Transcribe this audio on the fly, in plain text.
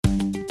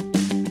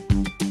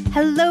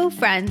Hello,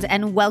 friends,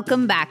 and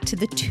welcome back to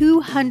the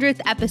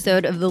 200th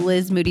episode of the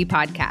Liz Moody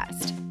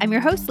Podcast. I'm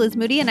your host, Liz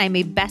Moody, and I'm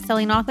a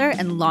best-selling author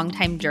and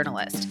longtime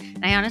journalist.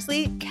 And I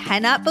honestly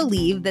cannot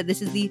believe that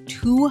this is the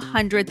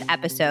 200th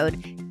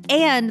episode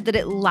and that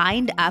it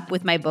lined up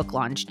with my book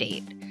launch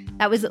date.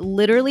 That was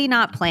literally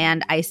not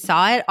planned. I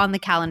saw it on the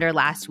calendar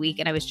last week,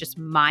 and I was just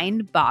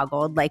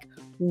mind-boggled, like,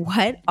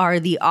 what are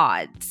the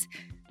odds?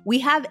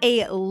 We have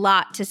a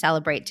lot to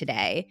celebrate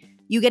today.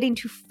 You getting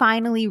to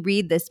finally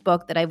read this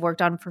book that I've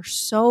worked on for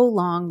so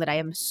long that I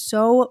am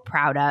so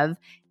proud of,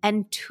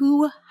 and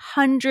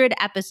 200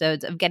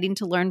 episodes of getting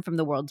to learn from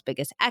the world's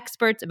biggest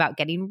experts about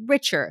getting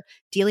richer,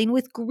 dealing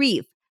with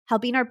grief,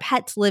 helping our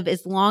pets live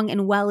as long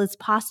and well as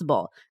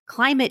possible,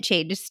 climate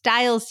change,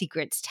 style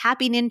secrets,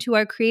 tapping into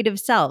our creative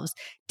selves,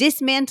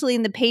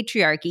 dismantling the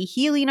patriarchy,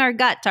 healing our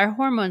guts, our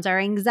hormones, our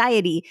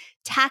anxiety,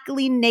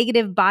 tackling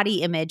negative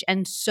body image,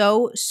 and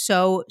so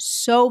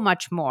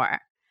much more.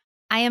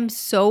 I am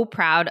so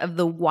proud of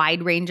the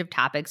wide range of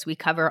topics we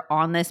cover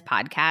on this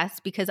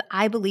podcast because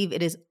I believe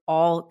it is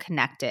all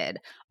connected.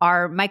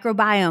 Our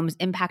microbiomes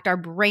impact our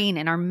brain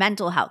and our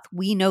mental health.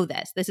 We know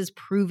this. This is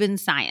proven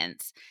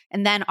science.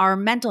 And then our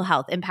mental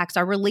health impacts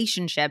our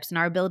relationships and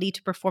our ability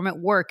to perform at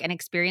work and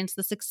experience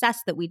the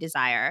success that we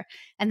desire.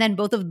 And then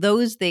both of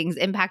those things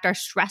impact our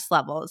stress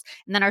levels.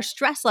 And then our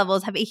stress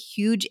levels have a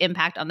huge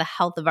impact on the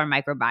health of our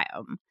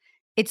microbiome.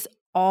 It's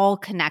all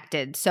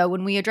connected. So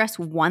when we address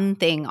one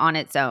thing on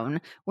its own,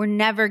 we're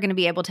never going to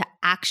be able to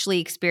actually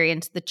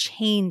experience the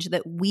change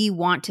that we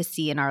want to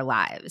see in our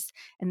lives.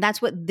 And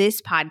that's what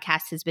this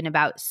podcast has been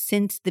about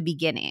since the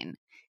beginning.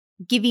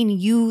 Giving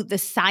you the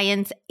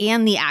science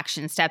and the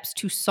action steps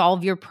to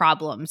solve your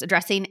problems,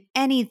 addressing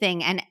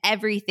anything and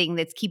everything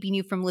that's keeping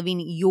you from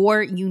living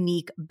your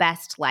unique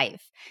best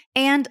life.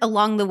 And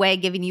along the way,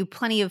 giving you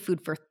plenty of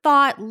food for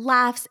thought,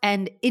 laughs,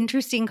 and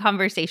interesting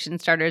conversation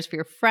starters for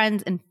your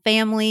friends and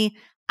family.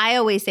 I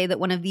always say that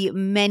one of the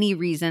many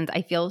reasons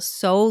I feel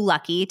so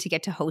lucky to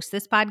get to host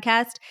this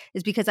podcast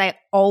is because I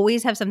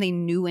always have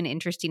something new and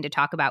interesting to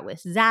talk about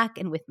with Zach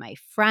and with my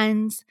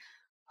friends.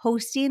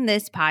 Hosting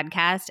this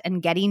podcast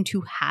and getting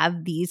to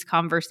have these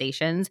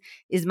conversations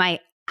is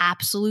my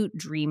absolute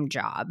dream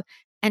job.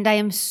 And I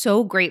am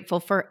so grateful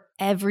for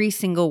every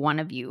single one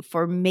of you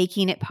for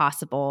making it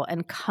possible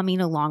and coming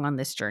along on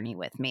this journey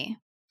with me.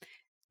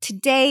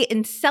 Today,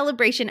 in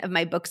celebration of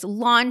my book's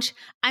launch,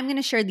 I'm going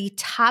to share the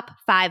top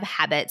 5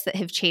 habits that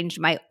have changed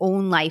my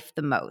own life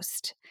the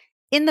most.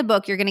 In the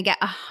book, you're going to get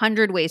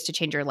 100 ways to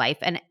change your life,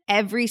 and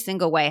every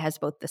single way has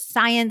both the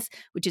science,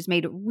 which is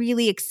made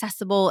really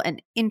accessible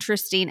and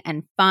interesting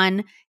and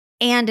fun,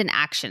 and an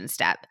action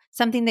step,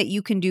 something that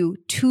you can do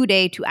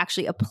today to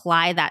actually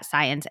apply that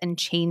science and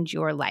change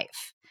your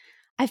life.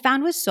 I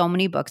found with so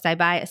many books I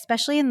buy,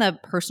 especially in the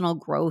personal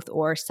growth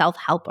or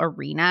self-help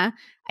arena,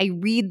 I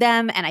read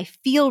them and I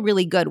feel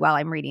really good while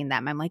I'm reading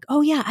them. I'm like,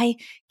 oh yeah, I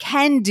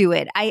can do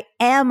it. I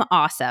am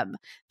awesome.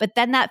 But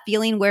then that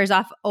feeling wears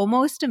off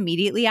almost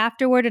immediately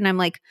afterward. And I'm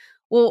like,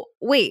 well,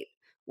 wait,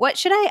 what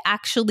should I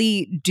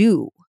actually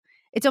do?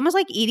 It's almost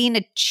like eating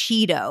a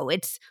Cheeto.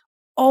 It's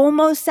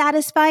almost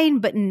satisfying,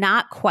 but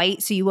not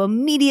quite. So you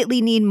immediately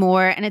need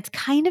more. And it's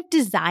kind of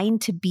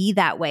designed to be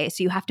that way.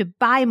 So you have to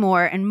buy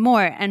more and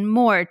more and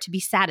more to be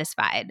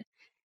satisfied.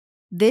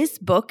 This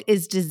book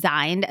is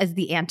designed as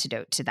the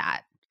antidote to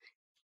that.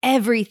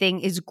 Everything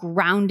is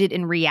grounded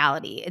in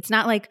reality. It's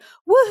not like,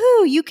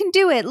 woohoo, you can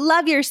do it,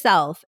 love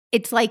yourself.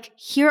 It's like,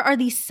 here are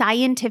the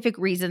scientific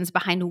reasons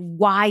behind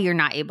why you're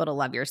not able to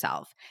love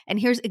yourself. And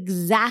here's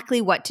exactly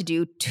what to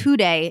do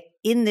today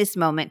in this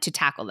moment to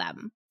tackle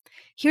them.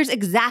 Here's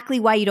exactly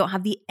why you don't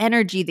have the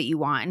energy that you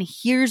want, and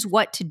here's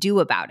what to do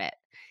about it.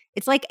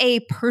 It's like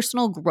a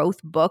personal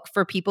growth book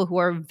for people who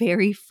are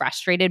very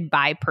frustrated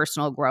by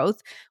personal growth,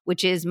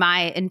 which is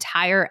my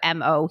entire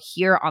MO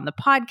here on the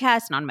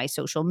podcast and on my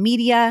social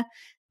media.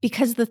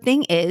 Because the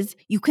thing is,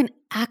 you can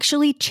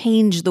actually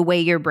change the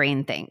way your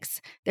brain thinks.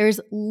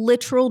 There's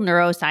literal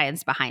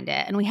neuroscience behind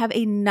it. And we have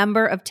a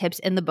number of tips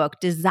in the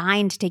book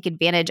designed to take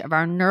advantage of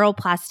our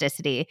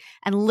neuroplasticity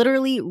and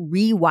literally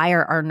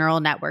rewire our neural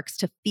networks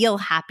to feel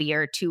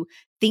happier, to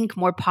think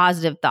more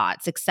positive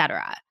thoughts,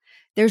 etc.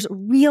 There's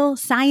real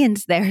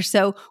science there.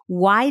 So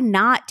why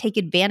not take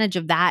advantage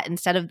of that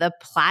instead of the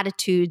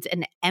platitudes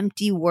and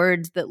empty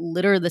words that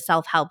litter the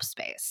self-help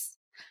space?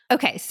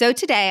 Okay, so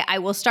today I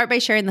will start by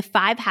sharing the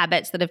 5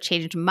 habits that have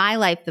changed my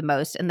life the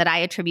most and that I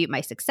attribute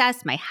my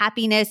success, my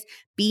happiness,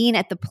 being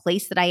at the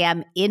place that I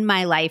am in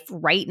my life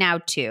right now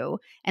to.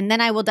 And then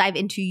I will dive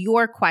into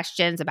your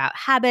questions about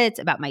habits,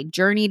 about my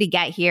journey to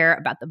get here,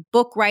 about the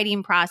book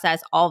writing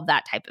process, all of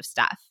that type of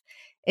stuff.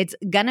 It's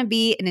going to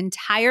be an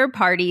entire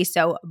party,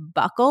 so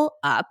buckle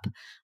up.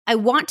 I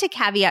want to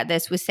caveat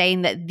this with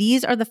saying that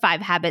these are the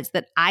 5 habits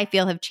that I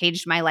feel have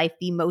changed my life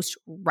the most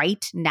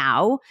right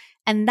now.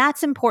 And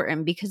that's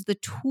important because the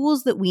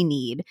tools that we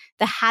need,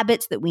 the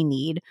habits that we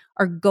need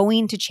are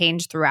going to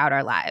change throughout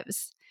our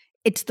lives.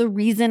 It's the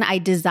reason I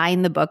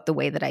designed the book the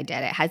way that I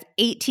did. It has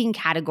 18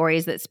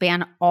 categories that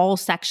span all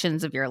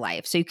sections of your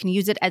life, so you can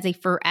use it as a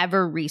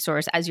forever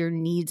resource as your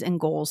needs and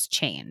goals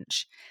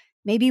change.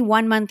 Maybe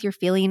one month you're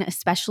feeling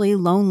especially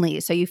lonely,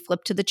 so you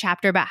flip to the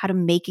chapter about how to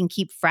make and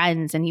keep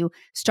friends, and you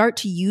start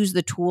to use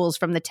the tools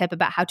from the tip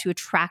about how to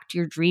attract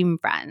your dream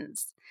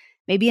friends.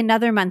 Maybe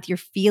another month you're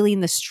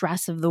feeling the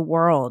stress of the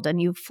world, and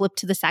you flip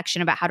to the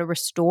section about how to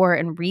restore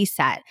and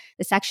reset,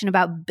 the section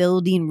about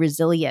building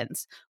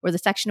resilience, or the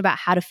section about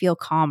how to feel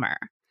calmer.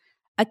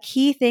 A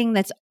key thing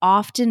that's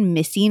often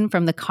missing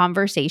from the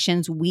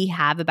conversations we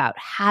have about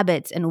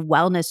habits and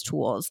wellness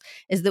tools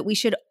is that we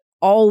should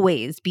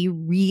always be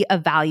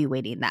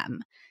reevaluating them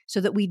so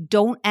that we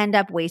don't end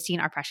up wasting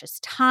our precious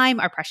time,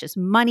 our precious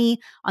money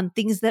on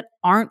things that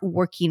aren't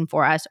working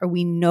for us or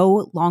we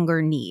no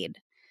longer need.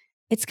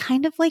 It's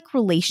kind of like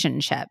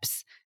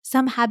relationships.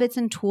 Some habits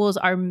and tools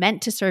are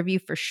meant to serve you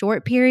for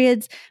short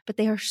periods, but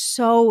they are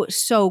so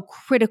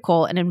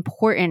critical and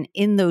important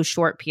in those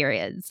short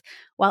periods,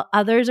 while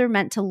others are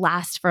meant to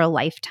last for a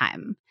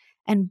lifetime.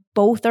 And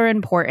both are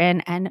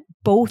important and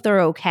both are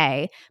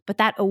okay, but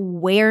that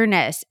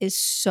awareness is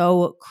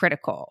so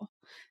critical.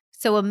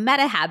 So a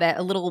meta habit,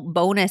 a little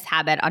bonus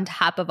habit on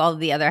top of all of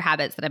the other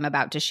habits that I'm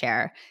about to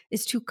share,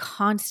 is to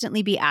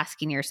constantly be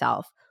asking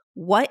yourself,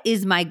 what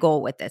is my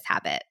goal with this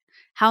habit?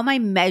 How am I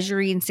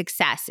measuring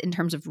success in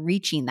terms of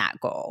reaching that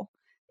goal?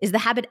 Is the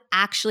habit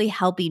actually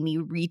helping me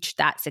reach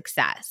that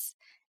success?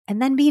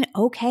 And then being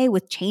okay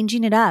with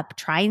changing it up,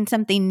 trying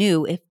something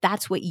new if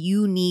that's what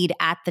you need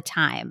at the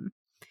time.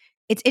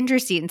 It's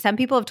interesting. Some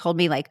people have told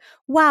me like,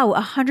 wow,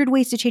 100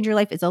 ways to change your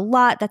life is a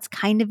lot. That's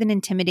kind of an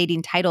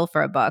intimidating title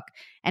for a book.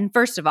 And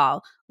first of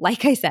all,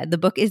 like I said, the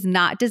book is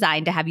not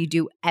designed to have you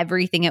do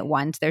everything at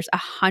once. There's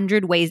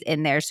 100 ways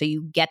in there so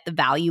you get the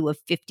value of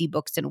 50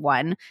 books in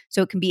one.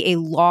 So it can be a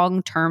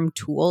long-term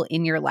tool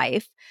in your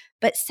life.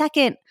 But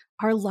second,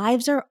 our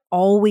lives are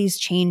always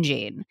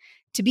changing.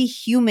 To be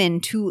human,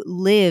 to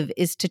live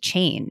is to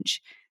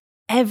change.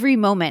 Every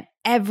moment,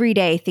 every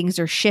day, things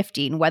are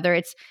shifting, whether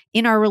it's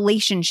in our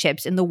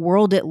relationships, in the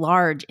world at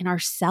large, in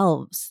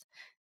ourselves.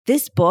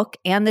 This book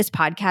and this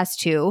podcast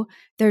too,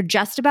 they're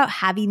just about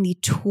having the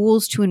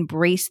tools to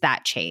embrace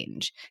that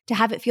change, to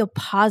have it feel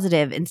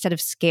positive instead of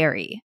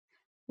scary.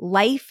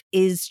 Life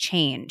is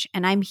change,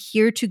 and I'm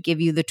here to give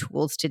you the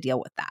tools to deal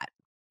with that.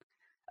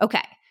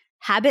 Okay,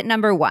 habit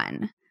number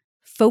 1,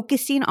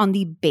 focusing on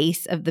the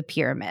base of the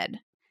pyramid.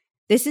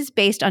 This is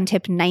based on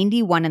tip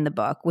 91 in the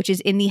book, which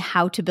is in the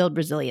How to Build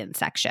Resilience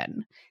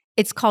section.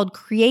 It's called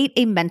Create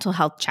a Mental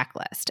Health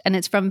Checklist, and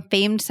it's from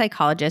famed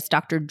psychologist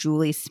Dr.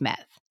 Julie Smith.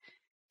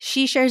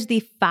 She shares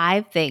the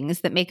 5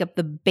 things that make up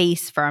the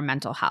base for our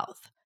mental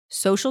health: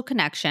 social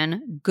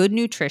connection, good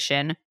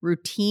nutrition,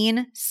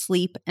 routine,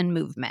 sleep, and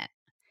movement.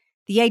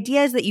 The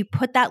idea is that you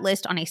put that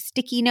list on a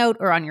sticky note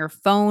or on your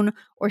phone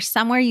or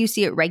somewhere you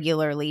see it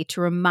regularly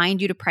to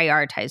remind you to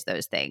prioritize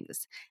those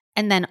things.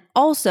 And then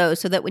also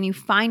so that when you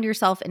find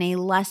yourself in a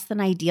less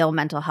than ideal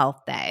mental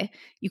health day,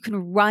 you can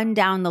run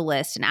down the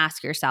list and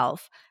ask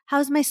yourself,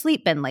 how's my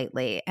sleep been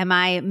lately? Am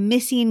I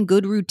missing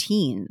good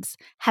routines?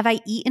 Have I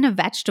eaten a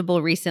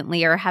vegetable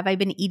recently, or have I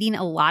been eating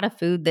a lot of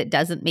food that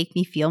doesn't make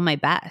me feel my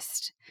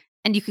best?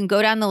 And you can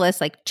go down the list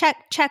like check,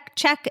 check,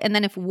 check. And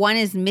then if one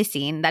is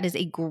missing, that is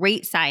a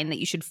great sign that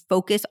you should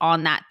focus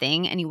on that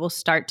thing and you will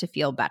start to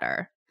feel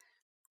better.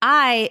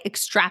 I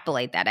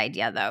extrapolate that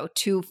idea, though,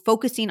 to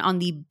focusing on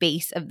the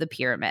base of the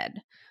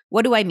pyramid.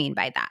 What do I mean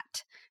by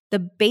that? The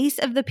base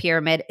of the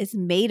pyramid is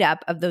made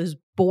up of those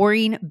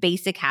boring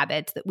basic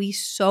habits that we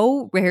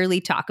so rarely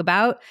talk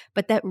about,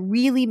 but that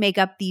really make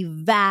up the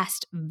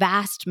vast,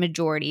 vast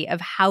majority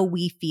of how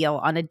we feel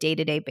on a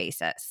day-to-day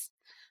basis.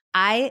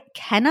 I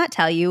cannot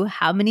tell you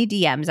how many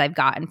DMs I've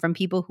gotten from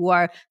people who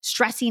are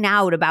stressing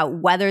out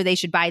about whether they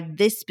should buy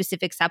this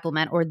specific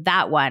supplement or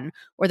that one,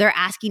 or they're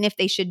asking if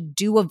they should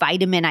do a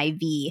vitamin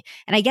IV.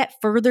 And I get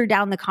further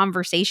down the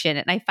conversation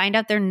and I find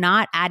out they're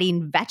not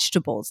adding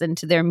vegetables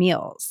into their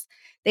meals.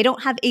 They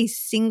don't have a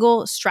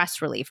single stress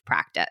relief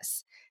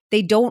practice.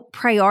 They don't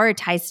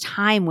prioritize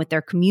time with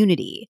their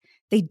community.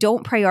 They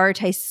don't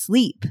prioritize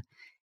sleep.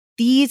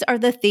 These are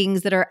the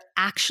things that are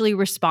actually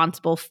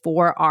responsible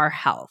for our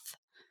health.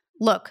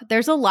 Look,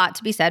 there's a lot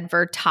to be said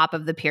for top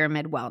of the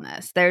pyramid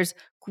wellness. There's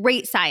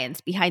great science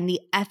behind the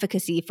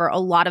efficacy for a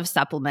lot of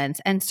supplements,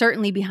 and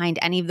certainly behind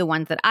any of the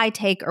ones that I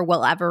take or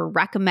will ever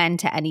recommend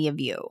to any of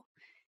you.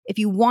 If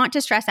you want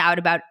to stress out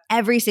about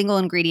every single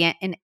ingredient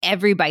in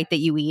every bite that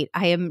you eat,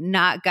 I am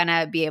not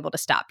gonna be able to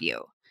stop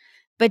you.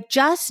 But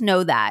just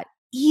know that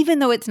even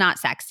though it's not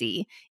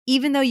sexy,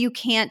 even though you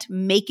can't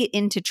make it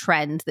into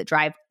trends that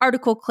drive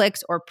article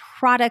clicks or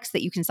products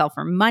that you can sell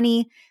for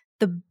money,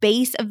 the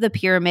base of the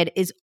pyramid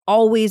is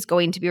always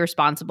going to be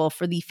responsible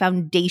for the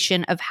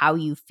foundation of how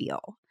you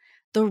feel.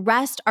 The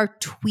rest are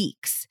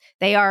tweaks.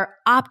 They are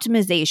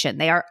optimization.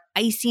 They are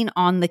icing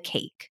on the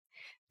cake.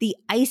 The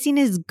icing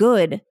is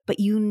good, but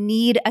you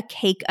need a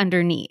cake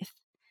underneath.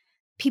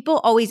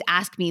 People always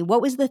ask me,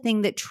 what was the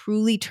thing that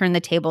truly turned the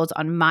tables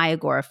on my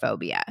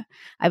agoraphobia?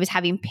 I was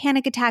having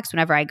panic attacks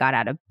whenever I got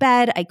out of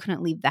bed. I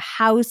couldn't leave the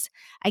house.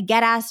 I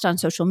get asked on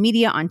social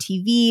media, on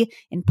TV,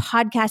 in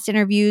podcast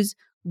interviews,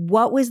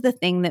 what was the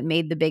thing that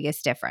made the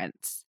biggest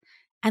difference?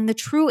 And the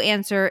true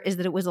answer is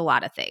that it was a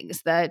lot of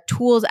things. The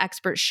tools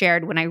experts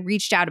shared when I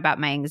reached out about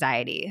my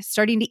anxiety,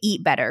 starting to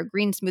eat better.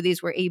 Green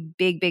smoothies were a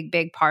big, big,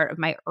 big part of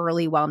my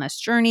early wellness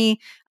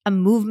journey, a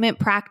movement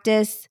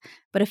practice.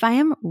 But if I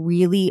am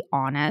really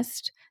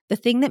honest, the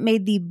thing that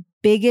made the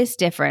biggest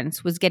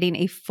difference was getting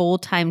a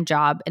full-time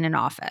job in an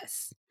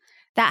office.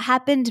 That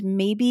happened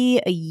maybe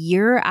a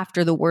year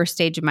after the worst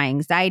stage of my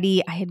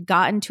anxiety. I had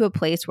gotten to a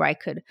place where I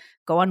could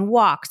go on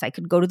walks, I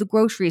could go to the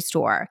grocery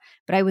store,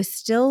 but I was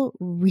still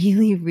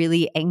really,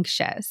 really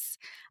anxious.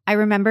 I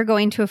remember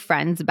going to a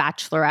friend's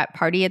bachelorette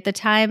party at the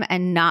time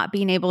and not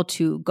being able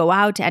to go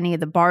out to any of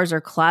the bars or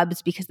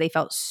clubs because they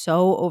felt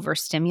so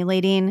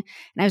overstimulating. And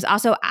I was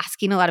also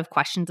asking a lot of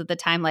questions at the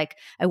time. Like,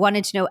 I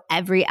wanted to know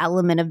every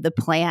element of the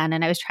plan,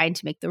 and I was trying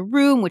to make the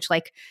room, which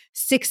like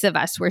 6 of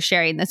us were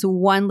sharing this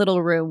one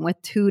little room with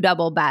 2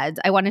 double beds.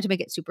 I wanted to make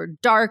it super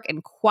dark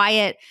and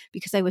quiet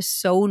because I was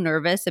so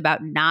nervous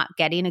about not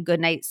getting a good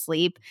night's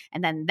sleep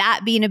and then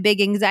that being a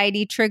big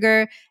anxiety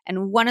trigger.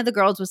 And one of the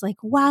girls was like,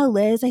 "Wow,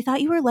 Liz, I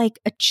thought you were like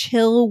a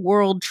chill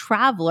world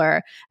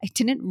traveler. I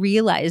didn't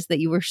realize that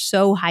you were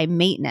so high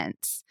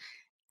maintenance."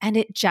 And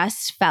it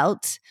just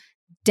felt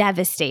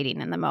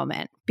devastating in the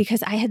moment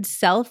because I had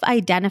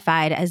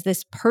self-identified as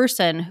this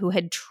person who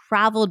had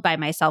traveled by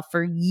myself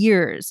for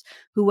years,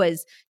 who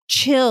was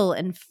chill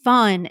and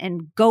fun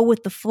and go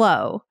with the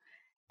flow.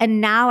 And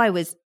now I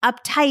was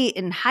uptight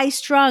and high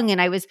strung,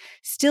 and I was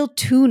still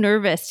too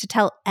nervous to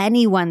tell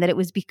anyone that it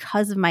was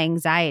because of my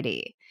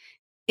anxiety.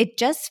 It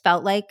just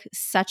felt like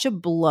such a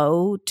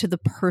blow to the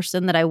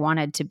person that I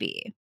wanted to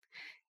be.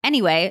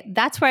 Anyway,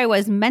 that's where I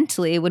was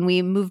mentally when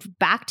we moved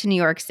back to New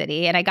York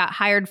City and I got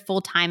hired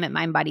full-time at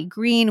MindBody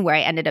Green, where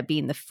I ended up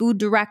being the food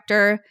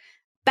director.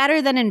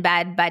 Better than in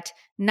bed, but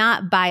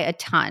not by a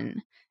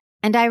ton.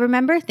 And I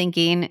remember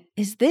thinking,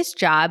 is this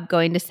job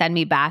going to send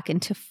me back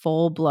into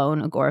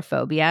full-blown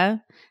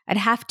agoraphobia? I'd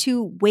have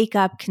to wake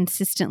up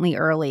consistently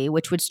early,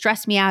 which would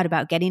stress me out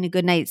about getting a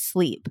good night's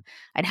sleep.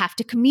 I'd have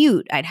to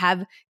commute. I'd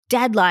have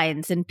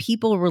deadlines and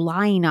people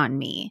relying on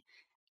me.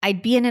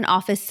 I'd be in an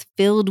office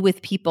filled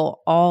with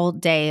people all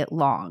day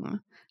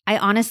long. I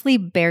honestly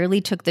barely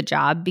took the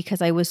job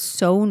because I was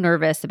so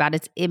nervous about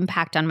its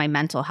impact on my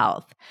mental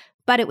health.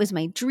 But it was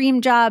my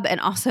dream job, and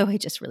also I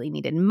just really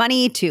needed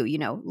money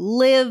to,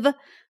 live.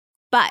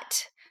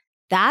 But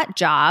that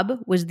job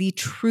was the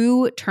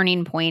true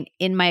turning point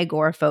in my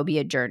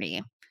agoraphobia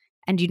journey.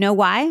 And you know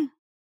why?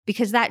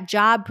 Because that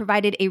job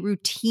provided a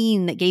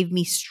routine that gave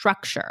me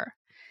structure.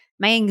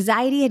 My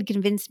anxiety had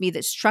convinced me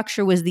that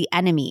structure was the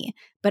enemy,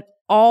 but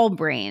all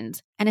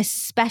brains, and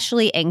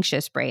especially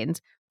anxious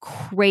brains,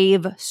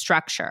 crave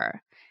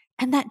structure.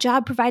 And that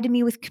job provided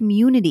me with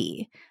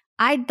community.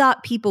 I'd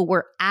thought people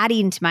were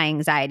adding to my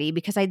anxiety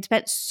because I'd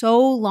spent so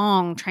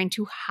long trying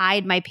to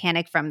hide my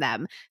panic from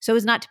them so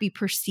as not to be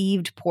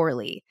perceived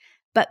poorly.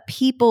 But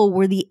people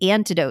were the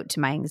antidote to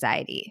my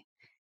anxiety.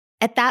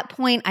 At that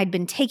point, I'd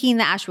been taking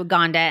the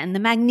ashwagandha and the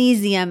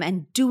magnesium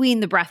and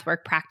doing the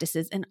breathwork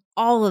practices and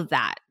all of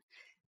that.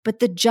 But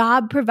the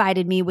job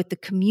provided me with the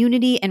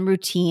community and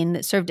routine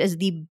that served as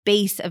the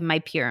base of my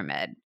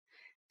pyramid.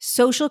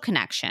 Social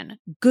connection,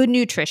 good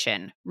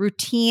nutrition,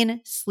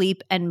 routine,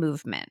 sleep, and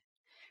movement.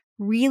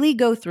 Really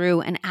go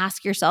through and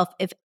ask yourself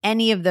if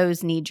any of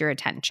those need your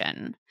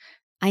attention.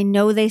 I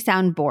know they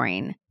sound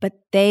boring, but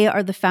they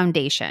are the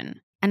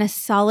foundation, and a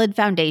solid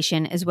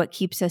foundation is what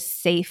keeps us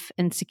safe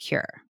and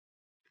secure.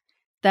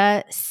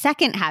 The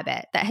second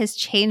habit that has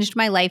changed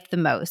my life the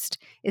most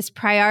is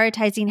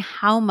prioritizing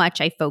how much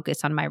I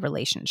focus on my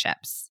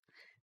relationships.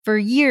 For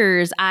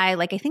years, I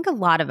think a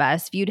lot of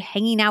us, viewed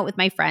hanging out with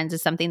my friends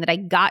as something that I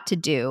got to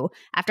do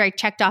after I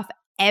checked off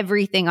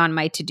everything on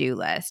my to-do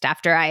list,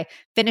 after I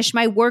finished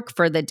my work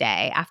for the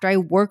day, after I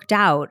worked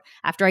out,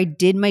 after I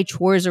did my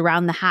chores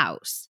around the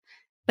house.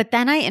 But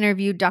then I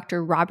interviewed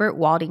Dr. Robert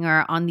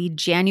Waldinger on the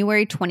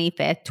January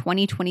 25th,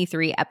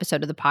 2023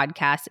 episode of the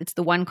podcast. It's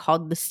the one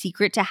called The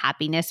Secret to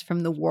Happiness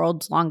from the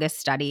World's Longest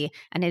Study,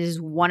 and it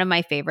is one of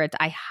my favorites.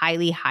 I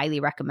highly,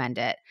 highly recommend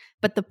it.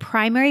 But the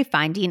primary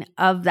finding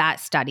of that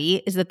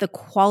study is that the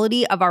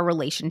quality of our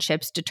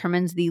relationships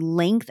determines the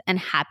length and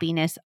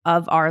happiness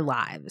of our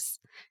lives.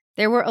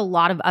 There were a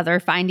lot of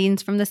other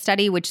findings from the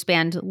study, which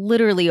spanned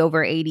literally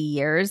over 80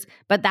 years,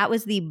 but that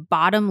was the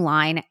bottom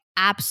line,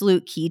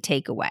 absolute key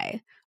takeaway.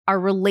 Our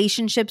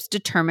relationships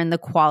determine the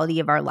quality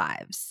of our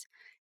lives.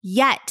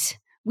 Yet,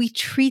 we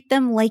treat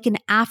them like an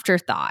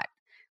afterthought.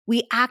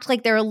 We act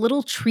like they're a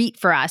little treat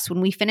for us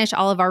when we finish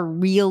all of our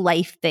real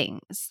life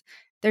things.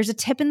 There's a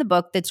tip in the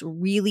book that's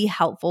really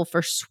helpful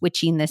for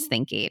switching this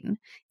thinking.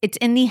 It's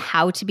in the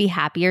How to Be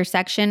Happier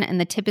section, and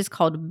the tip is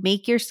called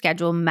Make Your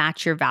Schedule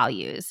Match Your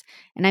Values.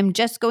 And I'm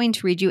just going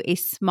to read you a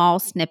small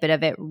snippet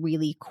of it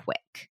really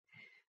quick.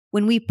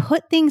 When we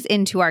put things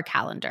into our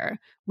calendar,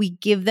 we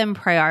give them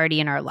priority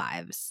in our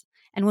lives.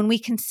 And when we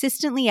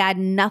consistently add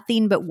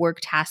nothing but work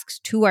tasks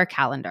to our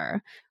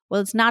calendar,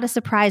 well, it's not a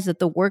surprise that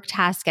the work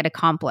tasks get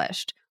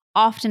accomplished,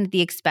 often at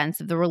the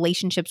expense of the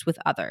relationships with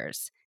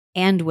others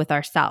and with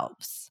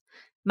ourselves.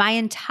 My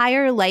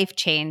entire life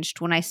changed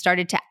when I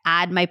started to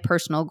add my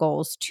personal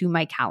goals to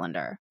my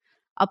calendar.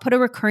 I'll put a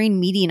recurring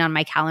meeting on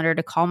my calendar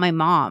to call my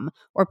mom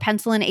or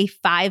pencil in a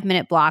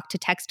 5-minute block to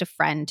text a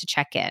friend to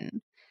check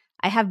in.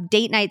 I have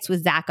date nights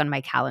with Zach on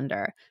my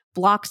calendar,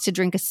 blocks to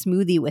drink a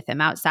smoothie with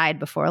him outside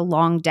before a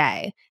long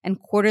day, and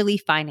quarterly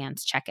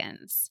finance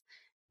check-ins.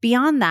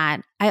 Beyond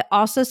that, I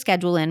also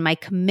schedule in my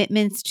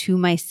commitments to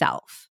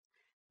myself.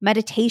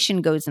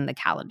 Meditation goes in the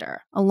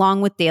calendar,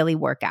 along with daily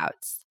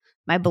workouts.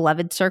 My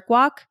beloved Cirque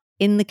Walk,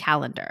 in the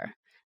calendar.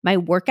 My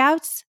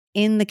workouts,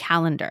 in the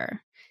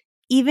calendar.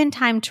 Even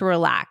time to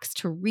relax,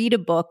 to read a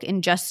book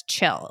and just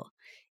chill.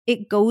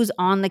 It goes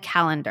on the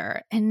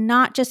calendar and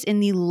not just in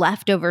the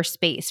leftover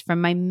space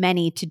from my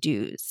many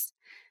to-dos.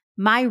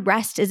 My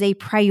rest is a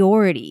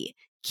priority,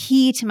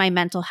 key to my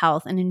mental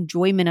health and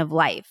enjoyment of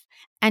life,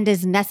 and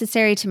as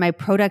necessary to my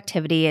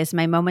productivity as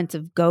my moments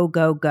of go,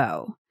 go,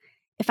 go.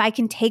 If I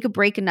can take a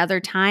break another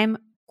time,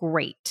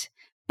 great.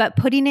 But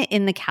putting it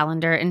in the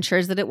calendar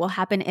ensures that it will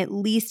happen at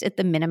least at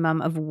the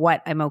minimum of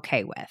what I'm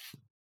okay with.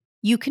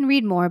 You can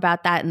read more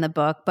about that in the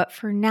book, but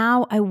for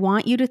now, I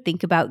want you to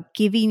think about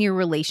giving your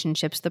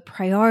relationships the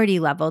priority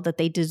level that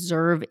they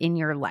deserve in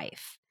your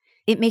life.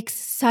 It makes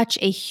such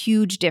a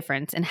huge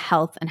difference in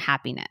health and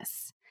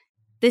happiness.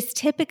 This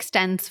tip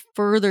extends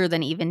further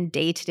than even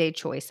day-to-day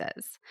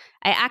choices.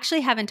 I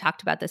actually haven't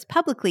talked about this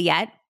publicly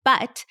yet,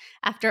 but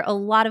after a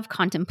lot of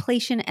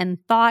contemplation and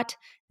thought,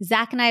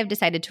 Zach and I have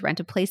decided to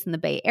rent a place in the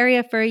Bay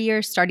Area for a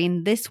year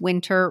starting this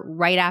winter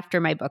right after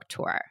my book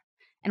tour.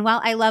 And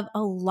while I love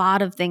a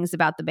lot of things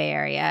about the Bay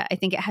Area, I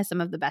think it has some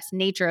of the best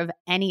nature of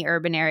any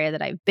urban area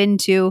that I've been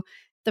to.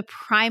 The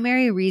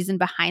primary reason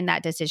behind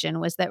that decision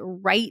was that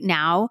right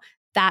now,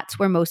 that's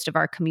where most of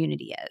our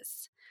community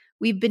is.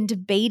 We've been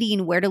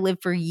debating where to live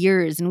for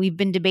years, and we've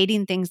been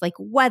debating things like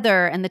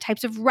weather and the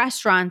types of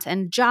restaurants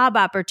and job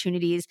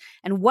opportunities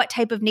and what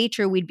type of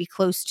nature we'd be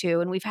close to.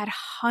 And we've had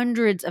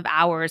hundreds of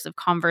hours of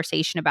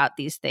conversation about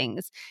these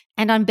things.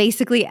 And on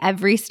basically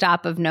every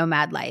stop of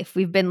nomad life,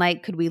 we've been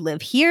like, could we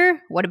live here?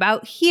 What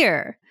about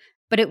here?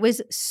 But it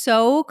was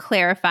so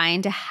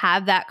clarifying to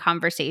have that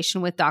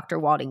conversation with Dr.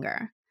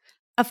 Waldinger.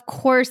 Of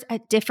course,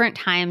 at different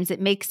times,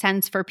 it makes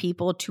sense for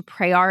people to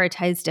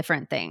prioritize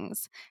different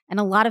things. And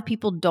a lot of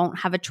people don't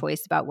have a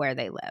choice about where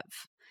they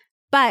live.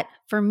 But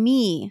for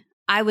me,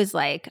 I was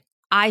like,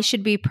 I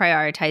should be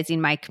prioritizing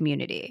my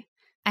community.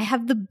 I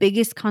have the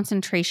biggest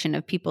concentration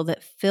of people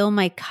that fill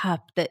my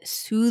cup, that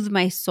soothe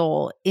my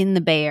soul in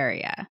the Bay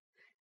Area.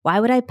 Why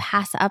would I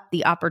pass up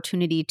the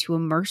opportunity to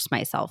immerse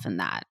myself in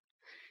that?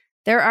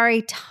 There are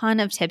a ton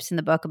of tips in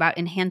the book about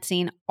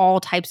enhancing all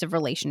types of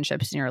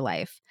relationships in your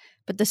life.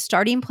 But the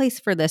starting place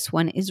for this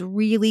one is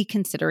really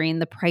considering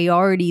the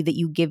priority that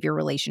you give your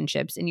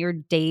relationships in your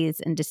days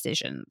and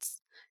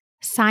decisions.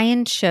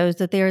 Science shows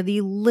that they are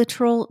the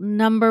literal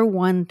number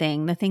one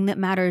thing, the thing that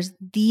matters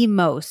the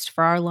most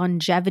for our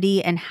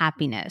longevity and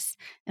happiness,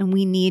 and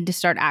we need to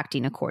start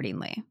acting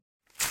accordingly.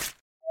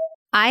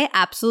 I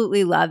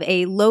absolutely love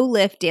a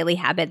low-lift daily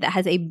habit that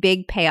has a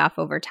big payoff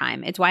over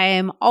time. It's why I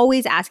am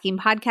always asking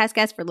podcast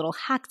guests for little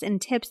hacks and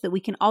tips that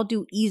we can all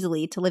do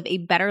easily to live a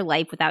better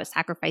life without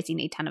sacrificing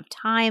a ton of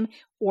time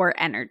or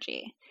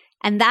energy.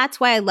 And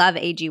that's why I love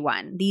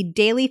AG1, the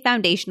daily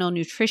foundational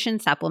nutrition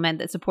supplement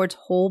that supports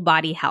whole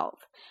body health.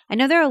 I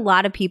know there are a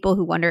lot of people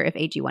who wonder if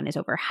AG1 is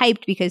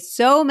overhyped because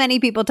so many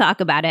people talk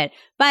about it,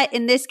 but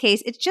in this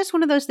case, it's just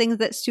one of those things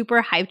that's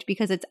super hyped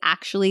because it's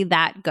actually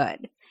that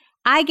good.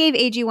 I gave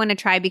AG1 a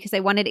try because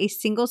I wanted a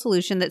single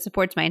solution that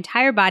supports my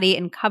entire body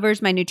and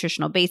covers my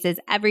nutritional bases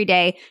every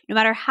day, no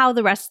matter how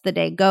the rest of the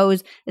day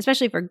goes,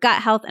 especially for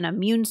gut health and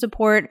immune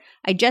support.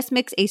 I just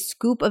mix a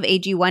scoop of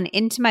AG1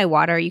 into my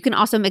water. You can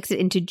also mix it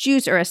into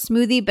juice or a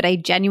smoothie, but I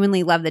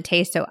genuinely love the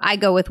taste, so I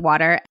go with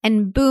water.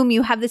 And boom,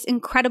 you have this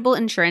incredible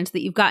insurance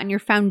that you've gotten your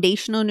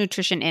foundational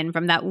nutrition in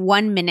from that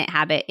 1-minute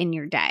habit in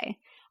your day.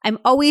 I'm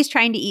always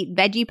trying to eat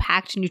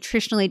veggie-packed,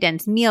 nutritionally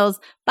dense meals,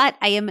 but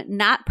I am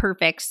not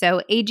perfect,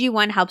 so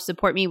AG1 helps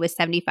support me with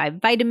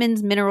 75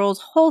 vitamins, minerals,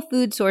 whole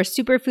food source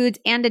superfoods,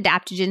 and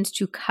adaptogens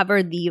to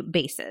cover the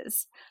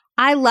bases.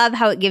 I love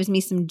how it gives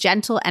me some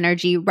gentle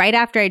energy right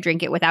after I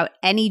drink it without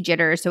any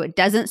jitter, so it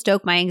doesn't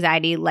stoke my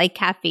anxiety like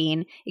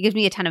caffeine. It gives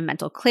me a ton of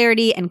mental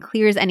clarity and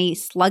clears any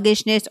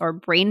sluggishness or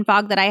brain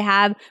fog that I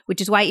have,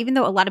 which is why even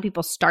though a lot of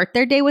people start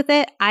their day with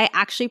it, I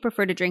actually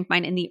prefer to drink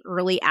mine in the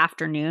early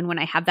afternoon when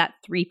I have that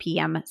 3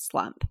 p.m.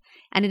 slump.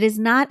 And it is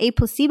not a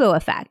placebo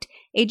effect.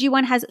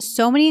 AG1 has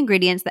so many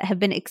ingredients that have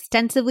been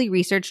extensively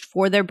researched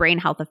for their brain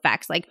health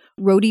effects, like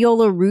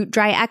rhodiola root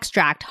dry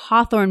extract,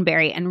 hawthorn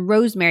berry, and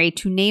rosemary,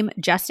 to name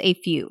just a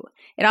few.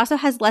 It also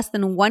has less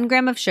than 1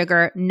 gram of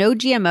sugar, no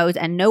GMOs,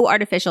 and no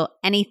artificial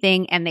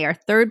anything, and they are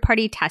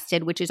third-party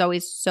tested, which is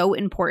always so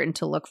important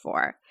to look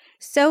for.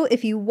 So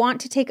if you want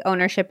to take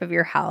ownership of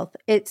your health,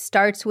 it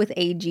starts with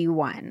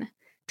AG1.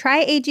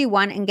 Try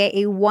AG1 and get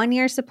a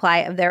 1-year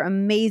supply of their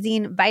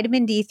amazing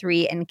vitamin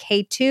D3 and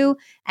K2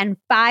 and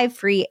 5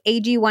 free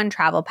AG1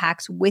 travel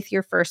packs with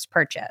your first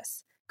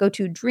purchase. Go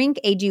to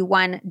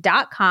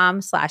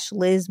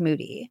drinkag1.com/Liz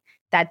Moody.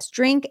 That's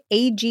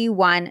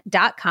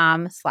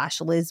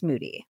drinkag1.com/Liz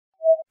Moody.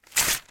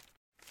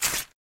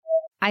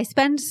 I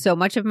spend so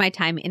much of my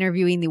time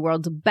interviewing the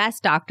world's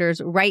best doctors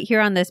right here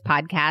on this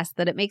podcast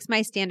that it makes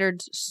my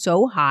standards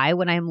so high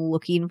when I'm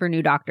looking for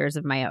new doctors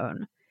of my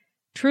own.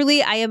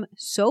 Truly, I am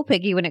so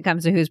picky when it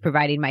comes to who's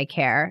providing my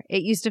care.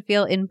 It used to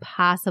feel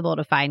impossible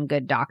to find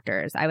good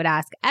doctors. I would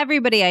ask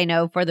everybody I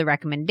know for the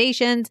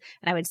recommendations,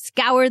 and I would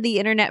scour the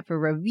internet for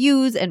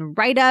reviews and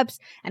write-ups,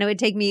 and it would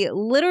take me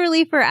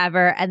literally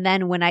forever. And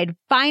then when I'd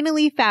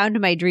finally found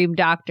my dream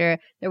doctor,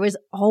 there was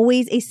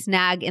always a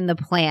snag in the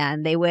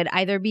plan. They would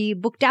either be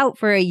booked out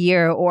for a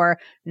year or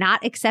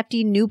not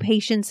accepting new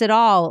patients at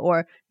all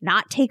or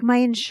not take my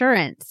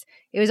insurance.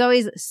 It was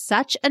always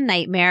such a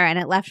nightmare, and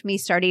it left me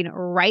starting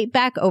right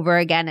back over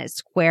again at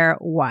square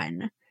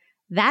one.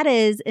 That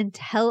is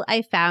until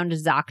I found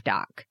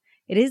ZocDoc.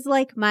 It is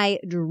like my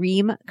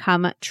dream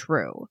come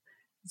true.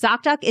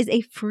 ZocDoc is a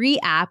free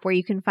app where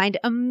you can find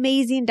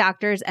amazing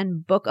doctors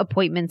and book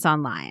appointments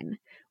online.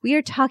 We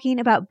are talking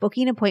about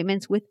booking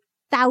appointments with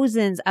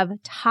thousands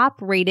of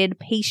top-rated,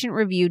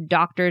 patient-reviewed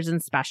doctors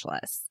and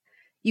specialists.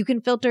 You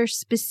can filter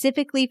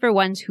specifically for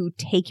ones who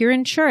take your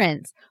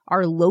insurance,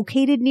 are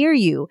located near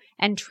you,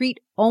 and treat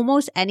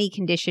almost any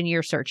condition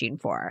you're searching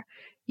for.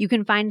 You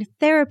can find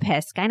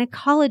therapists,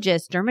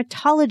 gynecologists,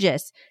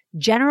 dermatologists,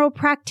 general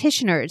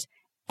practitioners,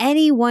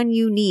 anyone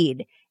you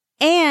need.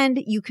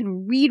 And you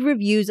can read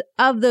reviews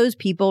of those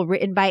people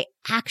written by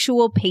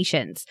actual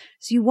patients.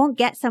 So you won't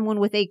get someone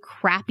with a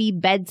crappy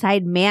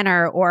bedside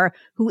manner or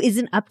who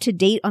isn't up to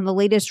date on the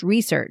latest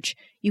research.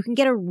 You can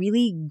get a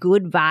really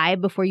good vibe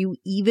before you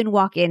even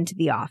walk into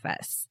the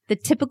office. The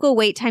typical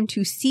wait time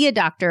to see a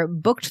doctor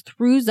booked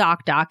through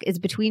ZocDoc is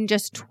between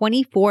just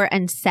 24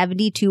 and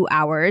 72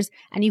 hours,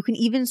 and you can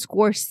even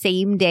score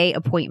same-day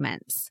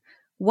appointments.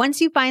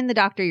 Once you find the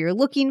doctor you're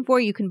looking for,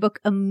 you can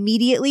book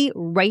immediately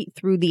right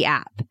through the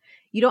app.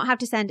 You don't have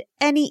to send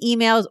any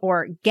emails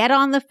or get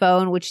on the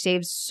phone, which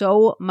saves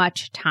so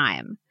much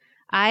time.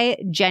 I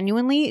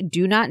genuinely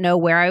do not know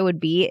where I would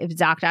be if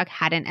ZocDoc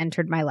hadn't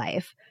entered my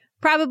life.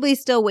 Probably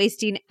still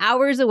wasting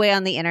hours away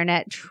on the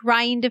internet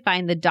trying to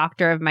find the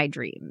doctor of my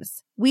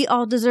dreams. We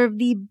all deserve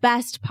the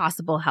best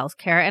possible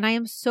healthcare, and I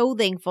am so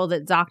thankful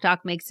that ZocDoc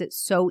makes it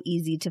so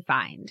easy to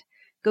find.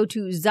 Go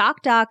to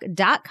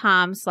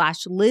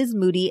ZocDoc.com/Liz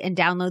Moody and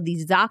download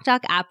the ZocDoc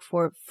app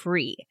for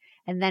free.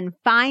 And then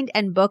find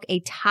and book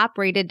a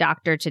top-rated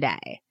doctor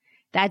today.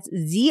 That's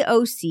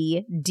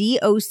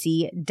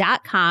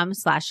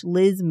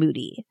ZocDoc.com/Liz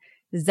Moody.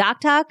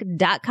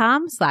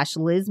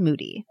 ZocDoc.com/Liz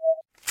Moody.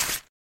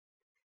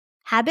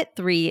 Habit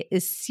 3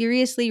 is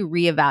seriously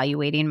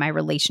reevaluating my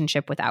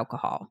relationship with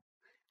alcohol.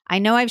 I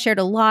know I've shared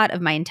a lot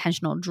of my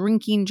intentional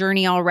drinking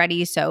journey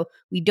already, so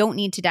we don't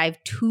need to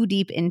dive too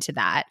deep into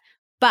that.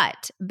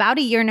 But about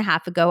a year and a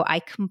half ago, I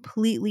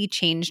completely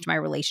changed my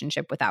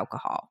relationship with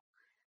alcohol.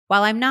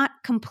 While I'm not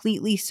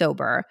completely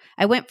sober,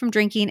 I went from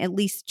drinking at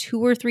least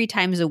 2 or 3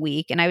 times a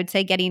week, and I would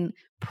say getting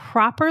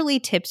properly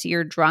tipsy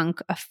or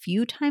drunk a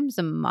few times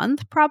a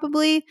month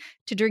probably,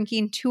 to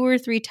drinking 2 or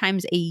 3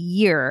 times a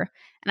year.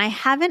 And I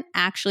haven't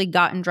actually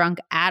gotten drunk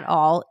at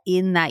all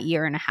in that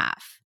year and a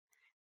half.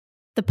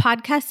 The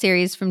podcast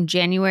series from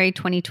January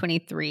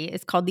 2023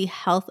 is called The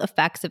Health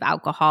Effects of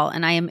Alcohol,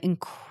 and I am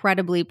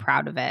incredibly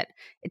proud of it.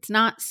 It's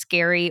not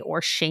scary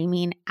or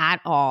shaming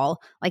at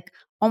all. Like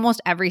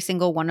almost every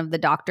single one of the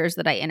doctors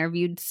that I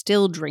interviewed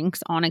still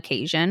drinks on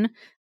occasion,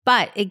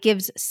 but it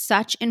gives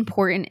such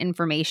important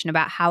information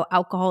about how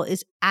alcohol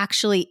is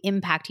actually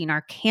impacting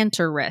our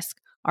cancer risk,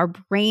 our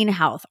brain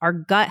health, our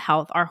gut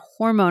health, our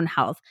hormone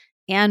health,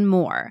 and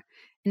more,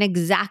 and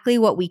exactly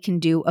what we can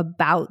do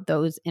about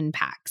those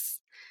impacts.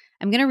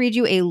 I'm going to read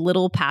you a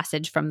little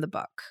passage from the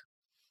book.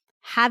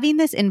 Having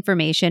this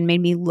information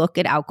made me look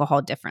at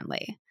alcohol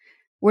differently.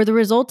 Were the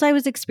results I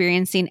was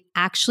experiencing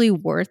actually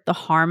worth the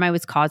harm I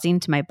was causing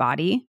to my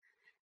body?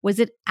 Was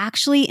it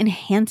actually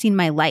enhancing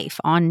my life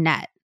on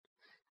net?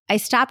 I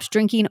stopped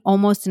drinking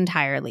almost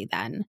entirely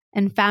then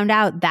and found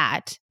out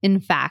that, in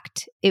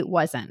fact, it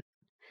wasn't.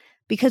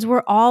 Because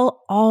we're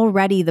all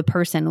already the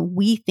person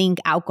we think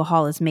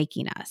alcohol is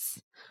making us.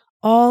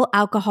 All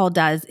alcohol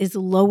does is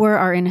lower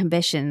our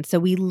inhibition, so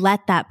we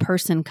let that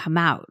person come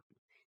out.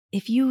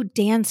 If you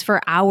dance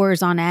for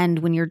hours on end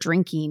when you're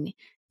drinking,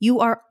 you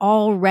are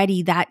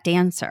already that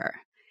dancer.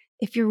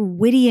 If you're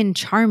witty and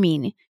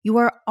charming, you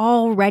are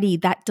already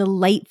that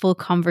delightful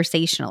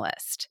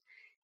conversationalist.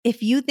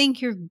 If you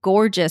think you're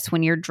gorgeous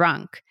when you're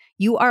drunk,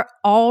 you are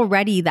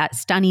already that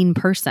stunning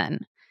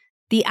person.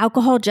 The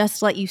alcohol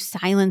just let you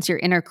silence your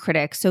inner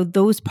critic so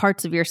those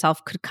parts of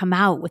yourself could come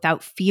out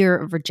without fear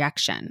of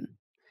rejection.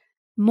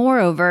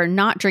 Moreover,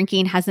 not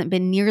drinking hasn't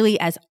been nearly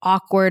as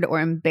awkward or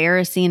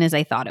embarrassing as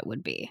I thought it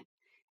would be.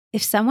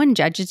 If someone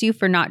judges you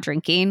for not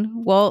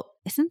drinking, well,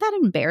 isn't that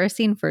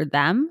embarrassing for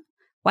them?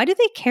 Why do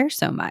they care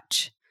so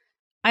much?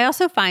 I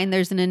also find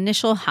there's an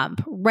initial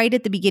hump right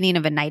at the beginning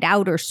of a night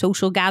out or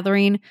social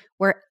gathering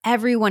where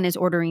everyone is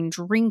ordering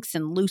drinks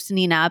and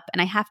loosening up, and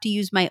I have to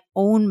use my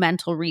own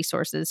mental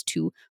resources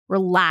to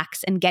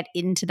relax and get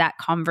into that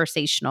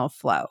conversational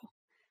flow.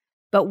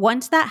 But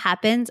once that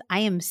happens,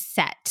 I am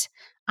set.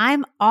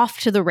 I'm off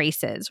to the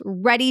races,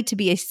 ready to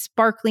be a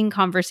sparkling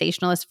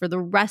conversationalist for the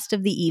rest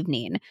of the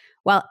evening,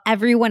 while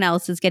everyone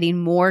else is getting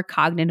more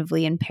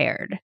cognitively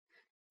impaired.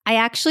 I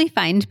actually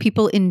find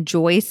people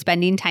enjoy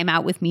spending time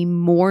out with me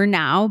more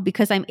now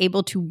because I'm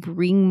able to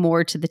bring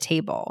more to the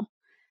table.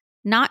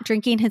 Not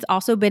drinking has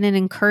also been an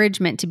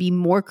encouragement to be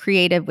more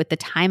creative with the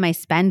time I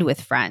spend with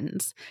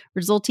friends,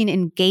 resulting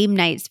in game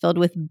nights filled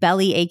with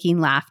belly-aching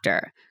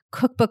laughter,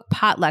 cookbook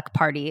potluck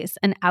parties,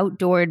 and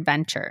outdoor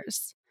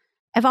adventures.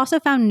 I've also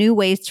found new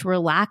ways to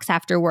relax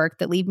after work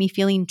that leave me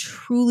feeling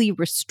truly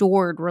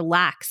restored,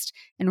 relaxed,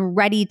 and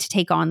ready to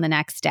take on the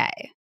next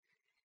day.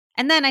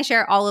 And then I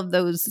share all of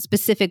those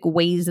specific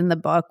ways in the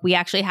book. We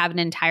actually have an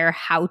entire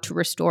how to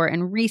restore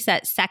and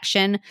reset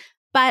section,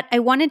 but I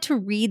wanted to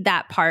read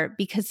that part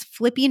because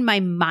flipping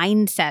my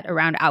mindset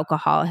around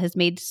alcohol has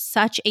made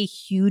such a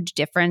huge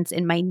difference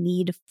in my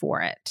need for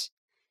it.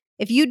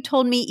 If you'd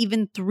told me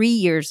even 3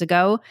 years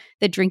ago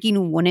that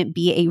drinking wouldn't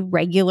be a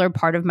regular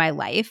part of my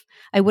life,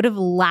 I would have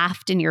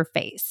laughed in your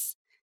face.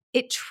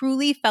 It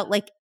truly felt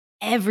like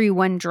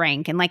everyone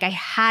drank and like I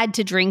had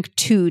to drink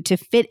too to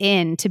fit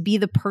in, to be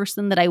the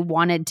person that I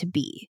wanted to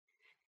be.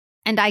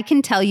 And I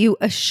can tell you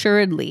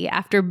assuredly,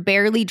 after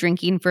barely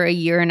drinking for a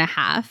year and a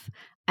half,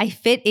 I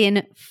fit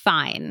in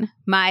fine.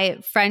 My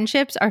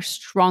friendships are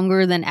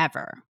stronger than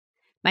ever.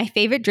 My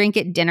favorite drink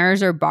at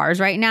dinners or bars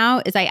right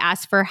now is I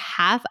ask for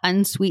half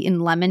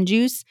unsweetened lemon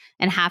juice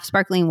and half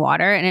sparkling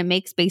water, and it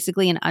makes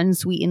basically an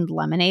unsweetened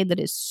lemonade that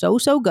is so,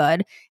 so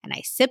good. And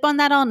I sip on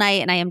that all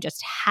night, and I am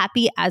just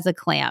happy as a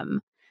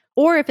clam.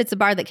 Or if it's a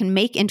bar that can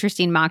make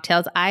interesting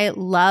mocktails, I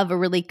love a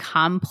really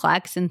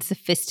complex and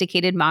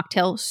sophisticated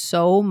mocktail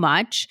so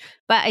much.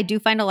 But I do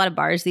find a lot of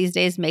bars these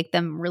days make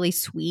them really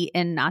sweet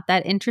and not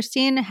that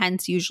interesting,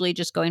 hence usually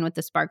just going with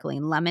the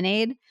sparkling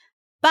lemonade.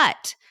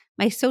 But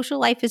my social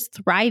life is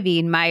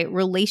thriving. My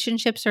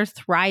relationships are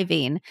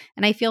thriving.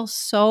 And I feel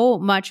so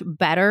much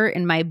better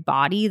in my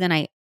body than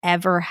I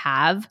ever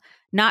have.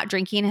 Not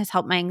drinking has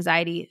helped my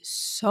anxiety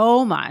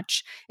so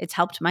much. It's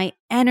helped my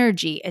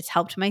energy. It's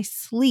helped my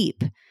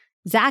sleep.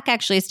 Zach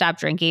actually stopped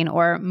drinking,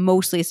 or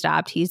mostly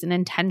stopped. He's an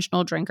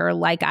intentional drinker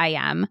like I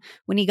am.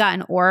 When he got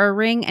an Oura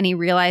ring and he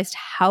realized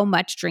how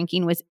much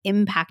drinking was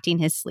impacting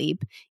his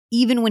sleep,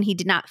 even when he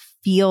did not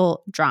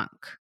feel drunk.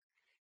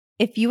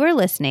 If you are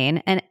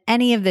listening and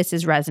any of this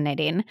is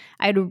resonating,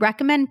 I'd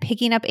recommend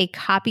picking up a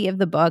copy of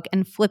the book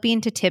and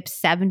flipping to tip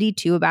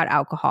 72 about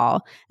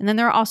alcohol. And then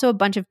there are also a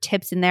bunch of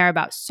tips in there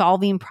about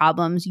solving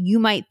problems you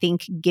might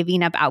think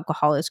giving up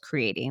alcohol is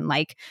creating.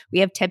 Like we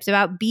have tips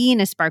about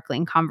being a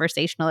sparkling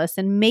conversationalist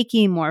and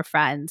making more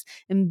friends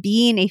and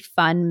being a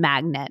fun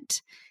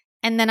magnet.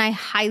 And then I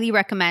highly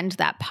recommend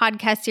that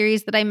podcast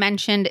series that I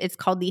mentioned. It's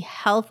called The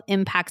Health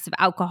Impacts of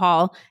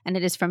Alcohol, and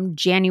it is from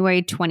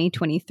January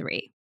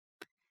 2023.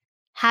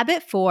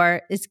 Habit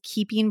 4 is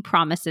keeping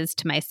promises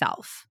to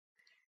myself.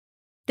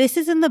 This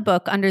is in the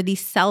book under the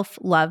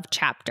self-love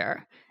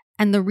chapter.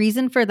 And the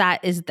reason for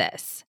that is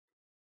this.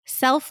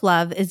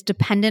 Self-love is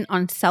dependent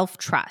on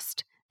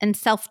self-trust, and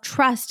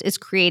self-trust is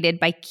created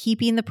by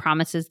keeping the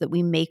promises that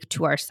we make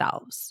to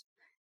ourselves.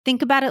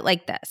 Think about it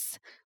like this.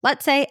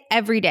 Let's say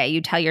every day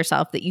you tell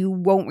yourself that you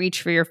won't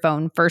reach for your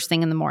phone first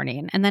thing in the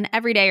morning, and then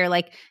every day you're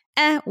like,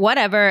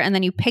 whatever, and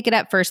then you pick it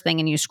up first thing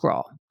and you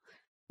scroll.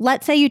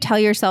 Let's say you tell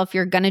yourself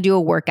you're going to do a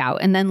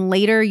workout and then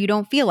later you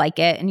don't feel like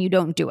it and you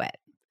don't do it.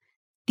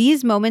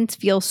 These moments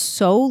feel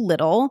so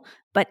little,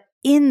 but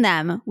in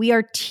them, we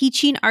are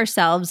teaching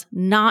ourselves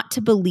not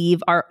to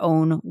believe our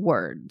own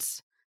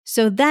words.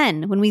 So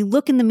then when we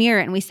look in the mirror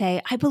and we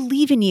say, I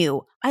believe in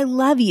you, I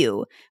love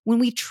you, when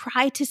we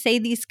try to say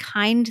these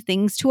kind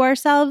things to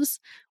ourselves,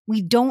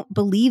 we don't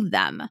believe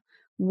them.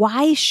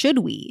 Why should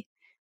we?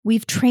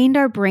 We've trained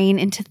our brain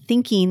into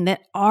thinking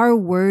that our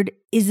word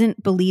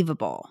isn't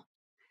believable.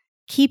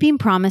 Keeping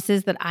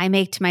promises that I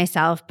make to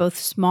myself, both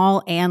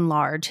small and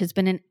large, has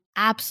been an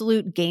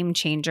absolute game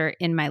changer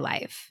in my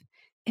life.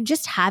 And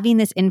just having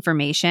this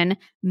information,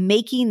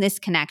 making this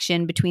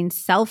connection between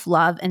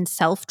self-love and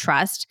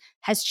self-trust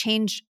has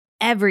changed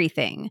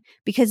everything.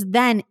 Because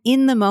then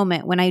in the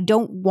moment when I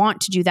don't want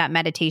to do that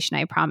meditation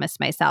I promised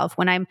myself,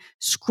 when I'm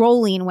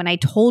scrolling, when I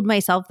told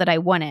myself that I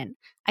wouldn't,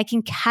 I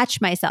can catch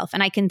myself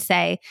and I can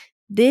say,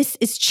 this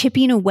is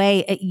chipping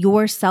away at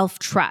your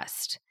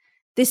self-trust.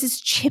 This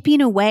is chipping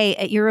away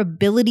at your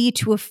ability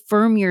to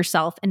affirm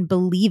yourself and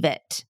believe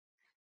it.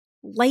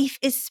 Life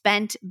is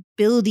spent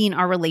building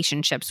our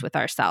relationships with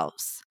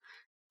ourselves.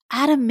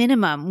 At a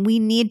minimum, we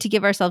need to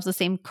give ourselves the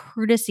same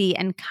courtesy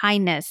and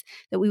kindness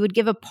that we would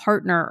give a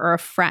partner or a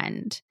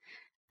friend.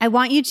 I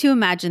want you to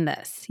imagine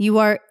this. You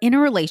are in a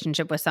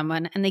relationship with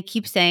someone and they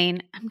keep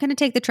saying, I'm going to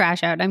take the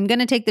trash out. I'm going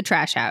to take the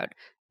trash out.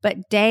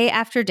 But day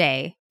after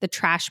day, the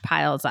trash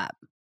piles up.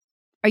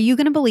 Are you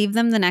going to believe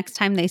them the next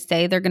time they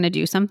say they're going to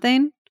do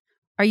something?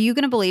 Are you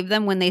going to believe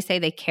them when they say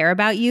they care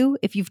about you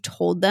if you've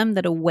told them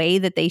that a way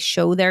that they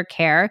show their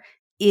care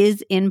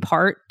is in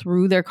part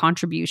through their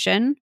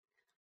contribution?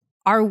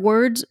 Our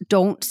words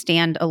don't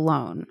stand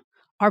alone.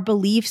 Our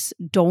beliefs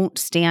don't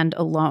stand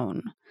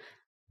alone.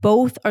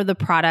 Both are the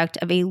product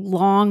of a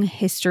long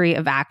history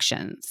of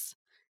actions.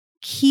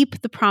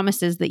 Keep the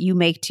promises that you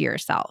make to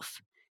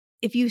yourself.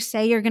 If you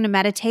say you're going to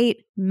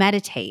meditate,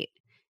 meditate.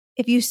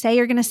 If you say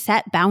you're going to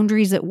set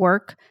boundaries at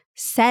work,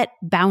 set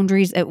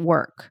boundaries at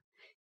work.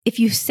 If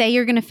you say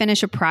you're going to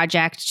finish a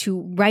project,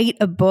 to write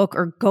a book,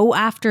 or go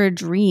after a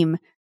dream,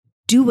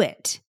 do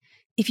it.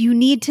 If you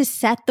need to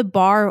set the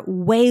bar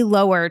way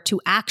lower to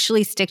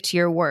actually stick to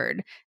your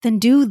word, then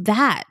do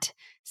that.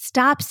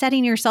 Stop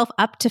setting yourself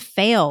up to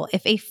fail.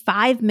 If a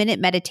 5-minute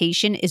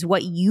meditation is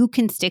what you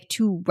can stick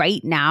to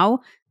right now,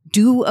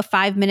 do a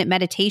 5-minute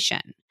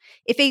meditation.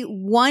 If a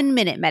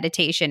 1-minute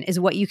meditation is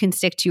what you can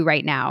stick to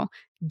right now,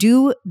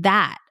 do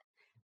that.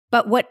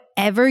 But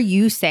whatever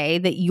you say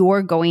that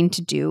you're going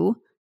to do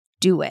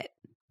it.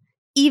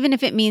 Even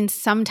if it means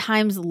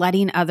sometimes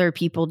letting other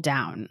people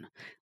down.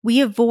 We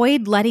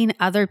avoid letting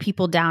other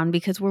people down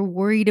because we're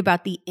worried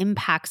about the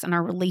impacts on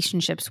our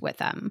relationships with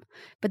them.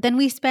 But then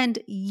we spend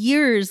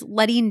years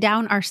letting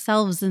down